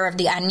one layer of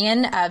the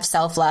onion of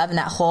self-love and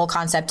that whole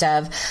concept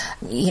of,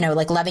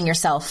 like loving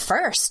yourself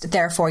first.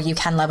 Therefore, you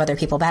can love other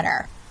people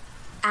better.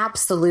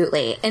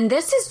 Absolutely. And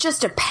this is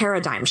just a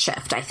paradigm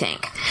shift, I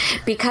think,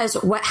 because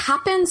what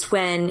happens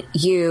when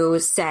you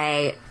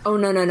say, oh,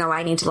 no,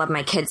 I need to love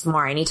my kids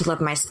more. I need to love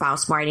my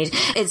spouse more.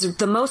 It's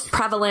the most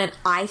prevalent,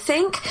 I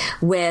think,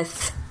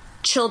 with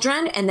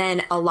children, and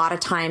then a lot of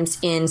times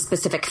in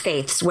specific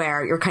faiths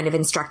where you're kind of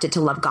instructed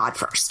to love God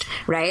first,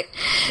 right?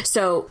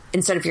 So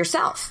instead of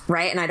yourself,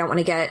 right? And I don't want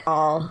to get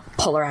all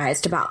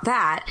polarized about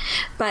that.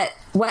 But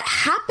what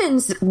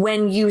happens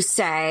when you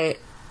say,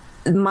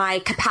 my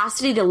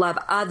capacity to love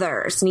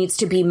others needs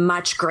to be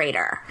much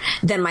greater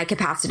than my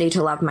capacity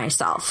to love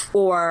myself,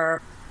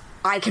 or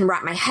I can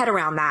wrap my head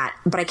around that,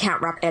 but I can't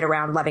wrap it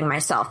around loving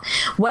myself.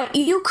 What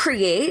you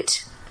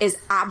create is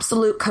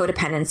absolute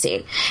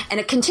codependency and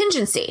a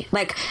contingency.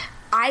 Like,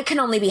 I can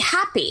only be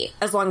happy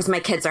as long as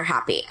my kids are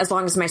happy, as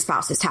long as my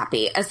spouse is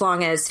happy, as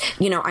long as,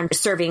 I'm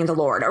serving the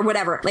Lord or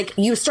whatever. Like,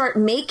 you start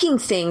making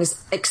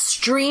things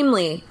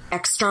extremely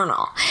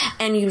external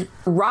and you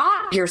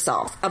rob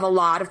yourself of a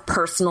lot of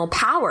personal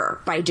power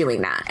by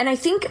doing that. And I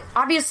think,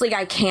 obviously,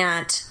 I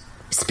can't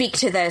speak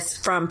to this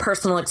from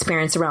personal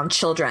experience around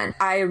children.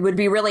 I would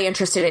be really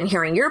interested in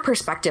hearing your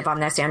perspective on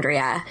this,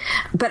 Andrea.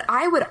 But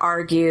I would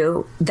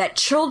argue that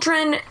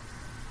children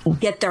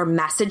get their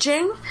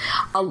messaging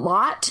a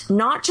lot,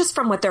 not just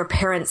from what their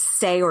parents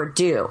say or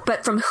do,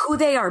 but from who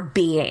they are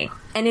being.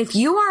 And if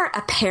you are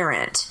a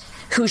parent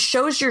who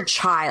shows your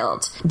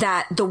child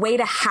that the way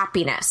to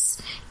happiness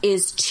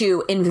is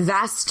to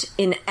invest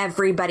in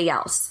everybody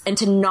else and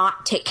to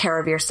not take care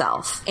of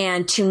yourself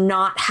and to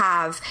not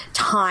have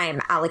time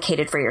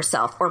allocated for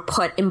yourself or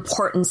put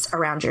importance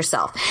around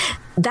yourself,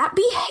 that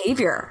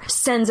behavior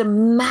sends a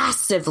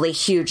massively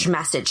huge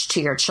message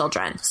to your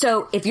children.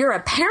 So if you're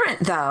a parent,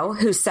 though,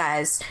 who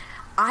says,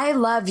 I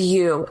love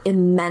you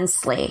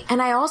immensely,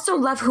 and I also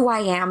love who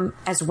I am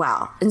as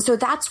well. And so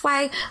that's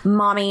why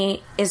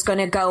mommy is going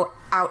to go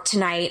out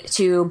tonight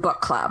to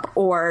book club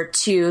or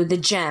to the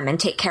gym and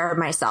take care of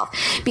myself,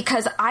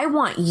 because I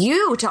want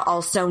you to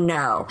also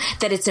know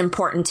that it's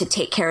important to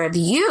take care of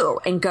you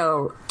and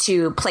go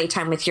to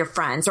playtime with your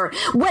friends or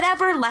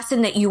whatever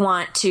lesson that you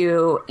want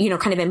to,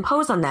 kind of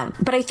impose on them.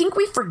 But I think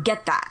we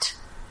forget that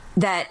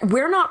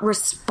we're not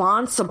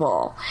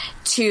responsible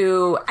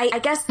to, I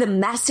guess the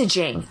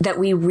messaging that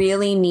we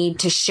really need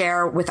to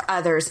share with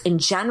others in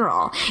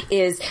general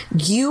is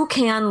you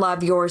can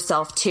love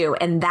yourself too.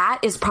 And that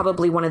is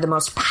probably one of the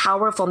most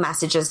powerful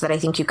messages that I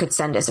think you could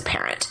send as a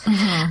parent.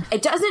 Mm-hmm.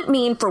 It doesn't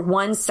mean for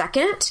 1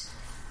 second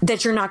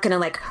that you're not going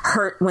to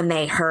hurt when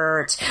they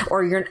hurt,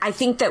 or I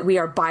think that we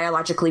are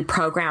biologically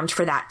programmed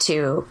for that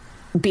to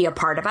be a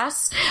part of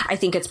us. I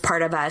think it's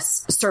part of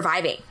us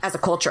surviving as a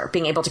culture,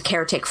 being able to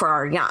caretake for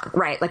our young,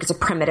 right? Like, it's a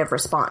primitive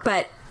response.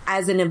 But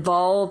as an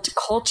evolved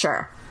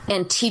culture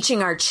and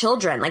teaching our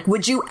children,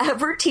 would you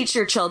ever teach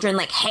your children,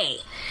 hey,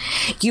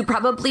 you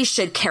probably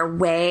should care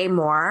way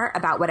more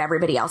about what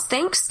everybody else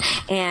thinks,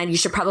 and you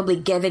should probably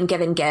give and give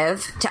and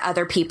give to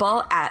other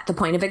people at the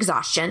point of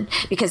exhaustion,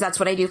 because that's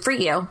what I do for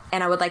you.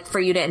 And I would like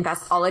for you to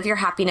invest all of your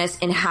happiness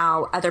in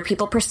how other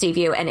people perceive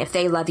you and if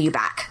they love you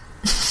back.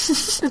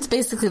 It's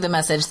basically the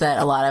message that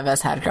a lot of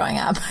us had growing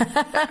up.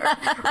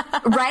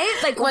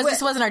 Right?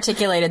 This wasn't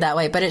articulated that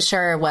way, but it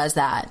sure was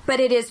that. But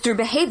it is through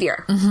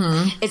behavior.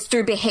 Mm-hmm. It's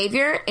through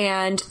behavior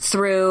and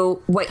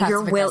through what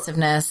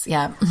aggressiveness,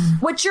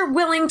 what you're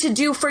willing to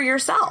do for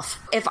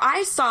yourself. If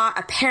I saw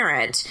a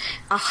parent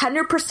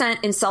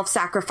 100% in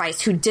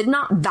self-sacrifice who did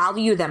not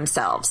value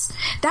themselves,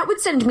 that would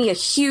send me a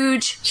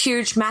huge,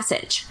 huge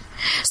message.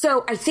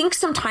 So I think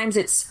sometimes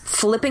it's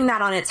flipping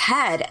that on its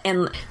head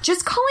and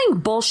just calling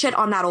bullshit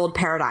on that old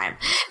paradigm,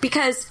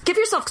 because give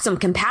yourself some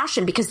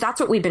compassion, because that's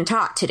what we've been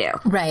taught to do.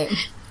 Right.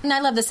 And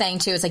I love the saying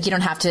too, it's you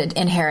don't have to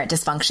inherit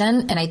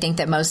dysfunction. And I think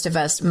that most of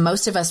us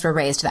were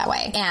raised that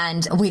way,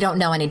 and we don't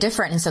know any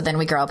different. And so then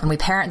we grow up and we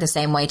parent the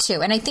same way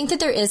too. And I think that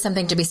there is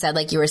something to be said,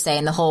 like you were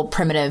saying, the whole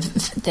primitive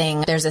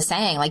thing. There's a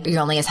saying,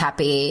 you're only as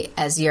happy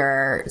as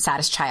your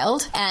saddest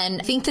child. And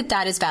I think that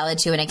that is valid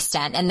to an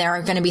extent. And there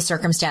are going to be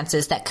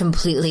circumstances that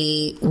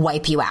completely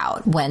wipe you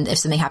out if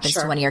something happens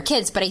to one of your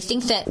kids. But I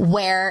think that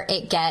where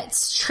it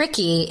gets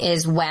tricky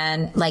is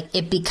when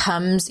it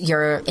becomes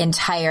your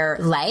entire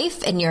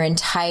life and your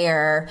entire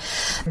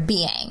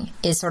being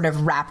is sort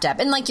of wrapped up.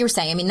 And like you were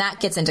saying, that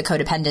gets into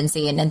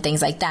codependency and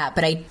things like that.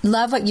 But I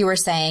love what you were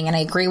saying, and I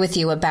agree with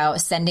you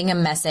about sending a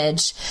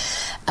message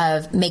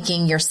of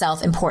making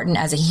yourself important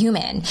as a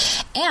human.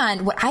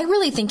 And what I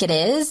really think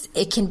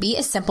it can be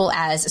as simple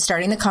as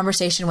starting the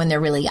conversation when they're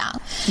really young.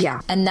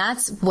 Yeah. And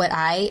that's what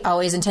I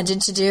always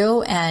intended to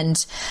do.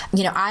 And,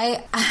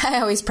 I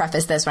always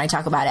preface this when I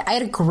talk about it. I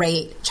had a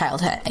great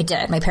childhood. I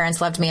did. My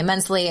parents loved me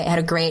immensely. I had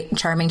a great,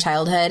 charming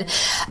childhood.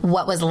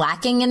 What was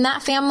lacking lacking in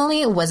that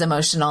family was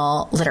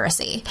emotional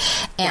literacy.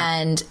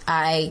 And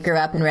I grew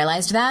up and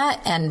realized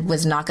that and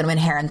was not going to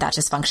inherit that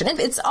dysfunction.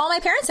 It's all my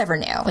parents ever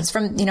knew. It's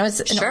from,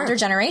 it's an older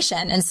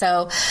generation. And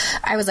so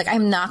I was like,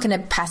 I'm not going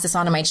to pass this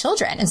on to my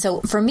children. And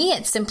so for me,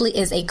 it simply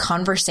is a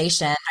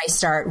conversation. I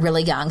start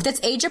really young. That's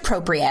age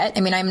appropriate.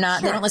 I mean, I'm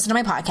not, they don't listen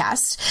to my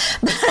podcast.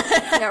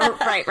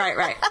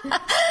 Right.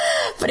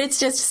 But it's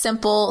just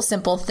simple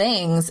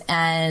things.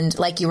 And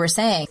like you were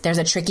saying, there's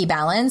a tricky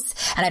balance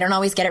and I don't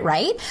always get it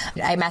right.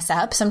 I mess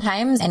up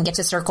sometimes and get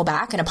to circle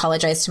back and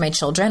apologize to my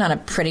children on a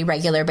pretty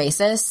regular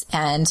basis.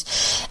 And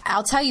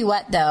I'll tell you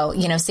what, though,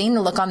 seeing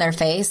the look on their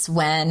face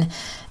when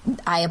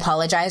I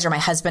apologize or my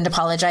husband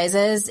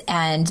apologizes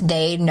and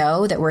they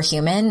know that we're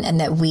human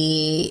and that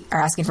we are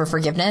asking for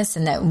forgiveness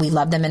and that we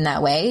love them in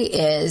that way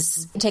it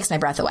takes my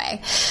breath away.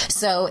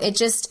 So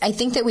I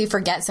think that we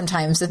forget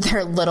sometimes that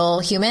they're little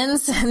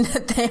humans and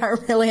that they are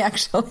really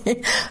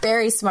actually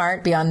very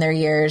smart beyond their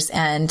years.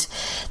 And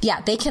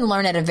they can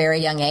learn at a very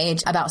young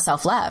age about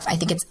self-love. I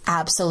think it's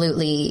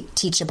absolutely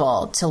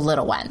teachable to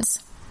little ones.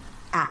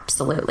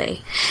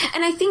 Absolutely.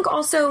 And I think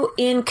also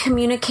in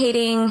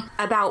communicating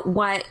about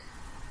what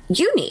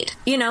you need,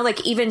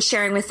 like even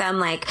sharing with them,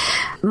 like,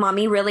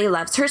 mommy really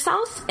loves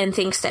herself and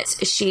thinks that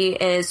she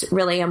is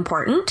really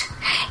important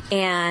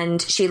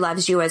and she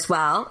loves you as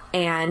well.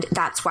 And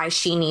that's why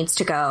she needs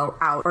to go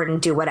out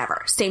and do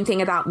whatever. Same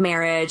thing about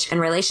marriage and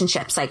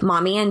relationships. Like,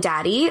 mommy and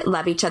daddy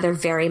love each other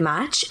very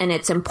much. And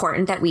it's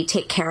important that we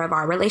take care of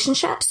our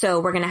relationship. So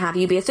we're going to have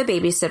you be the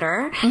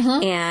babysitter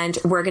and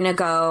we're going to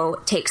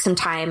go take some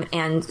time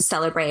and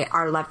celebrate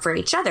our love for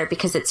each other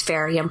because it's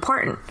very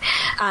important.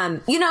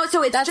 So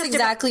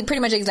it's pretty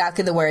much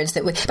exactly the words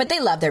but they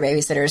love their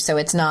babysitters. So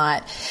it's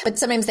not, but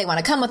sometimes they want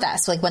to come with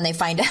us. Like when they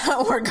find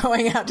out we're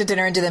going out to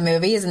dinner and to the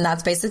movies, and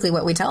that's basically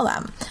what we tell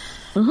them.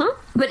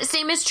 But the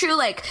same is true,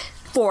 like,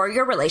 for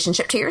your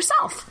relationship to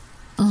yourself,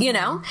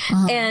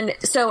 And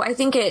so I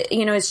think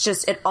it's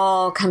just, it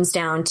all comes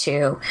down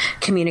to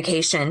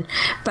communication.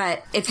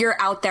 But if you're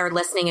out there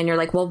listening and you're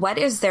like, well, what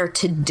is there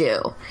to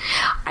do?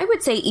 I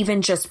would say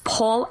even just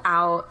pull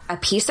out a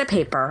piece of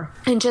paper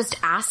and just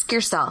ask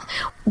yourself,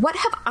 what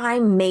have I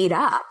made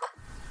up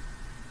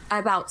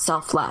about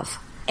self-love?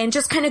 And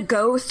just kind of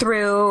go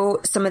through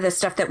some of the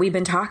stuff that we've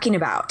been talking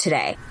about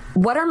today.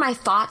 What are my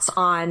thoughts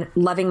on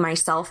loving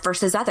myself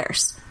versus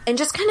others? And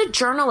just kind of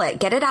journal it,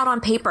 get it out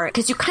on paper,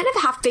 because you kind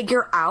of have to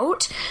figure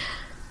out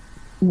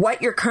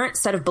what your current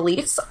set of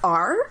beliefs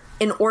are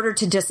in order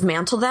to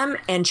dismantle them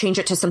and change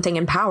it to something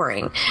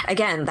empowering.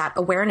 Again, that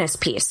awareness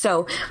piece.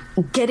 So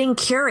getting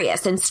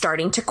curious and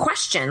starting to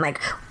question,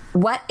 like,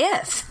 what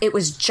if it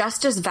was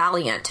just as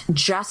valiant,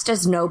 just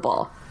as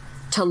noble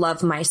to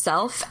love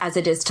myself as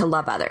it is to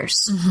love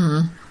others?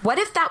 What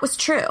if that was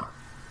true?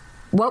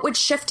 What would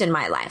shift in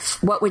my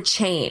life? What would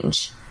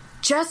change?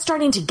 Just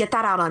starting to get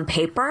that out on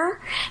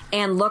paper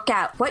and look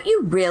at what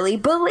you really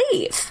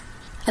believe.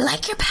 I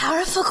like your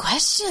powerful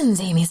questions,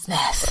 Amy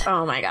Smith.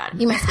 Oh my God.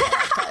 You must be a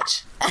life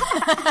coach.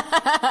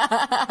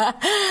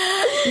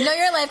 You know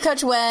you're a life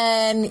coach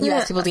when you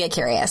ask people to get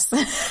curious.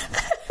 But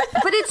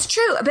it's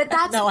true. But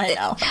that's... No, I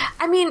know.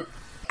 I mean,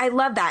 I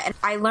love that. And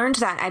I learned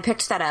that. I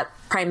picked that up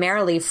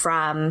primarily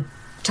from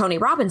Tony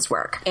Robbins'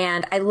 work.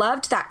 And I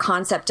loved that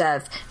concept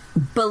of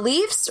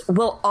beliefs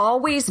will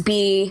always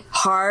be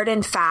hard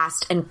and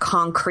fast and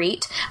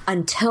concrete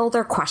until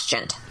they're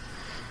questioned.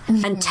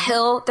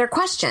 Until they're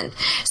questioned.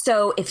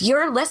 So if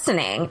you're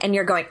listening and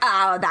you're going,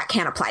 oh, that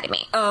can't apply to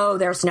me. Oh,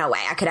 there's no way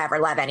I could ever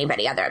love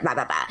anybody other, blah,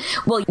 blah, blah.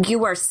 Well,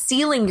 you are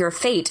sealing your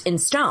fate in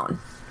stone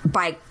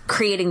by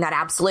creating that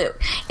absolute.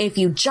 If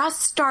you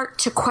just start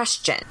to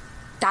question,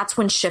 that's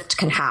when shift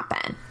can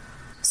happen.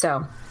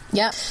 So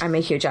yep, I'm a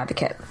huge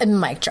advocate.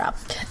 Mic drop.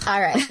 All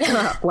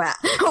right. Well,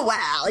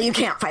 you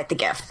can't fight the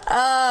gift.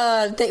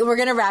 We're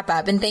going to wrap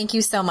up, and thank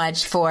you so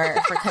much for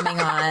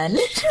coming on.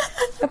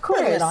 Of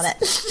course. Put it on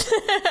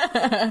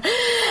it.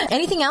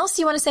 Anything else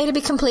you want to say to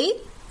be complete?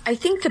 I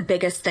think the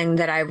biggest thing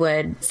that I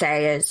would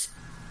say is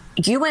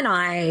you and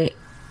I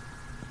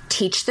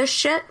teach this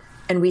shit,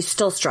 and we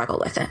still struggle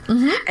with it.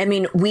 I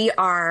mean, we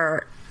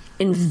are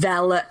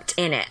enveloped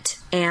in it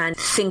and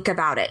think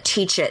about it,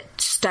 teach it,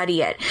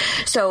 study it.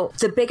 So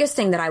the biggest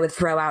thing that I would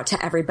throw out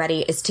to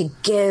everybody is to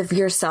give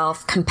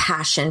yourself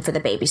compassion for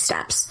the baby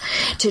steps,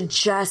 to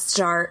just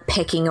start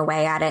picking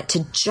away at it,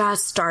 to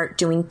just start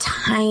doing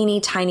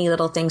tiny, tiny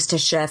little things to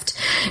shift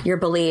your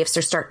beliefs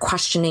or start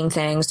questioning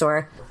things.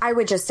 Or I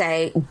would just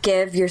say,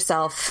 give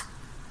yourself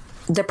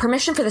the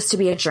permission for this to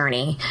be a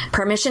journey,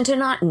 permission to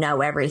not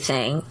know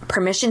everything,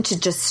 permission to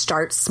just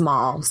start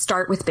small,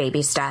 start with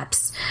baby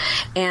steps,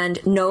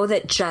 and know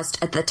that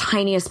just at the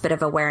tiniest bit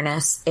of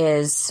awareness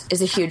is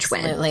a huge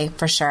win. Absolutely,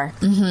 for sure.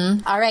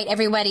 All right,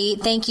 everybody,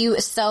 thank you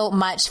so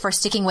much for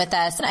sticking with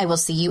us, and I will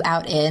see you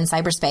out in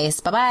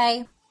cyberspace.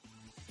 Bye-bye.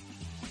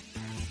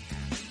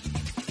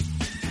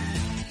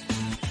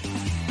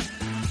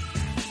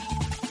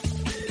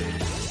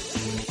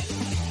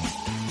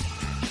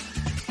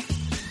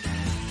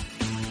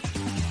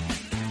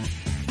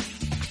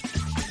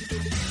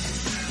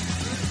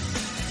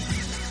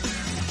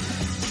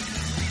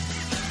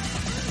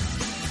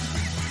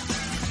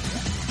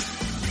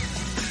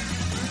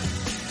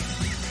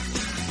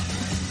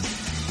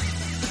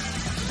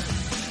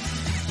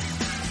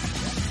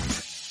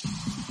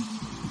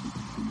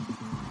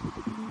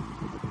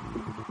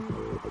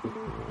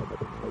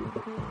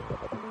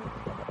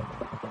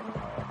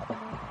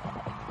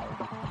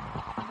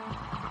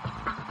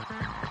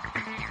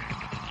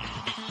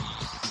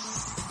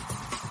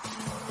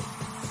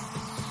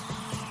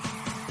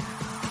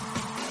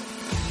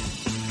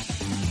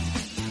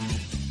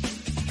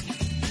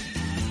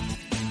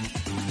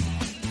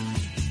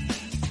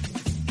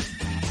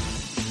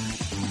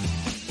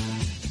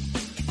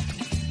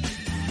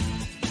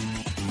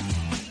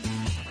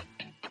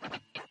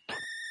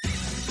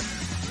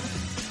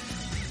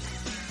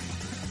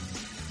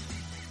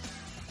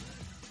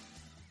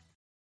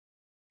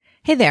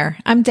 Hey there,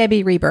 I'm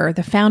Debbie Reber,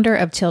 the founder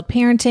of Tilt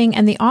Parenting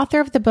and the author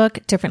of the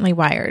book Differently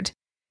Wired.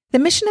 The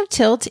mission of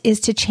Tilt is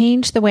to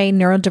change the way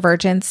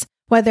neurodivergence,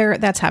 whether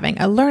that's having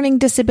a learning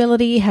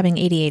disability, having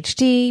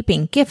ADHD,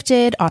 being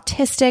gifted,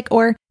 autistic,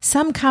 or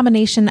some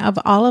combination of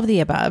all of the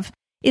above,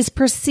 is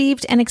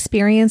perceived and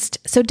experienced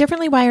so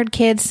differently wired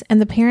kids and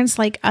the parents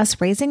like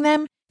us raising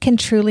them can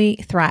truly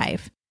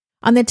thrive.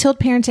 On the Tilt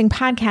Parenting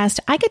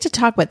podcast, I get to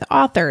talk with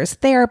authors,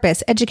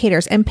 therapists,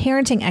 educators, and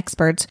parenting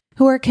experts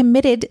who are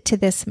committed to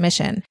this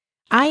mission.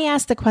 I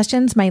ask the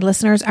questions my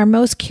listeners are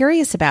most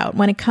curious about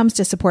when it comes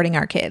to supporting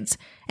our kids.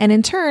 And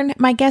in turn,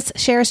 my guests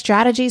share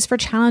strategies for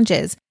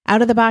challenges,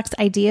 out-of-the-box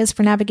ideas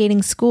for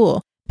navigating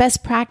school,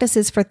 best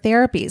practices for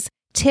therapies,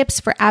 tips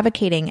for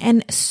advocating,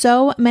 and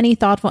so many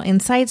thoughtful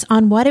insights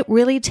on what it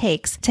really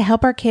takes to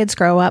help our kids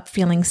grow up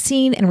feeling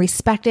seen and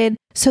respected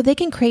so they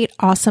can create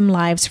awesome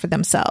lives for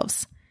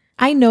themselves.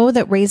 I know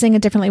that raising a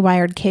differently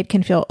wired kid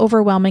can feel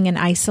overwhelming and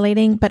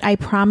isolating, but I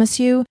promise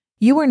you,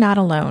 you are not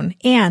alone,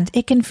 and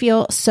it can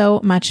feel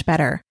so much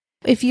better.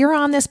 If you're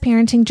on this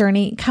parenting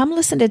journey, come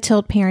listen to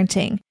Tilt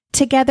Parenting.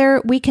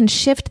 Together, we can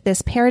shift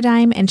this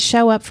paradigm and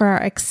show up for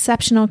our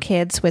exceptional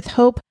kids with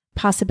hope,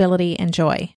 possibility, and joy.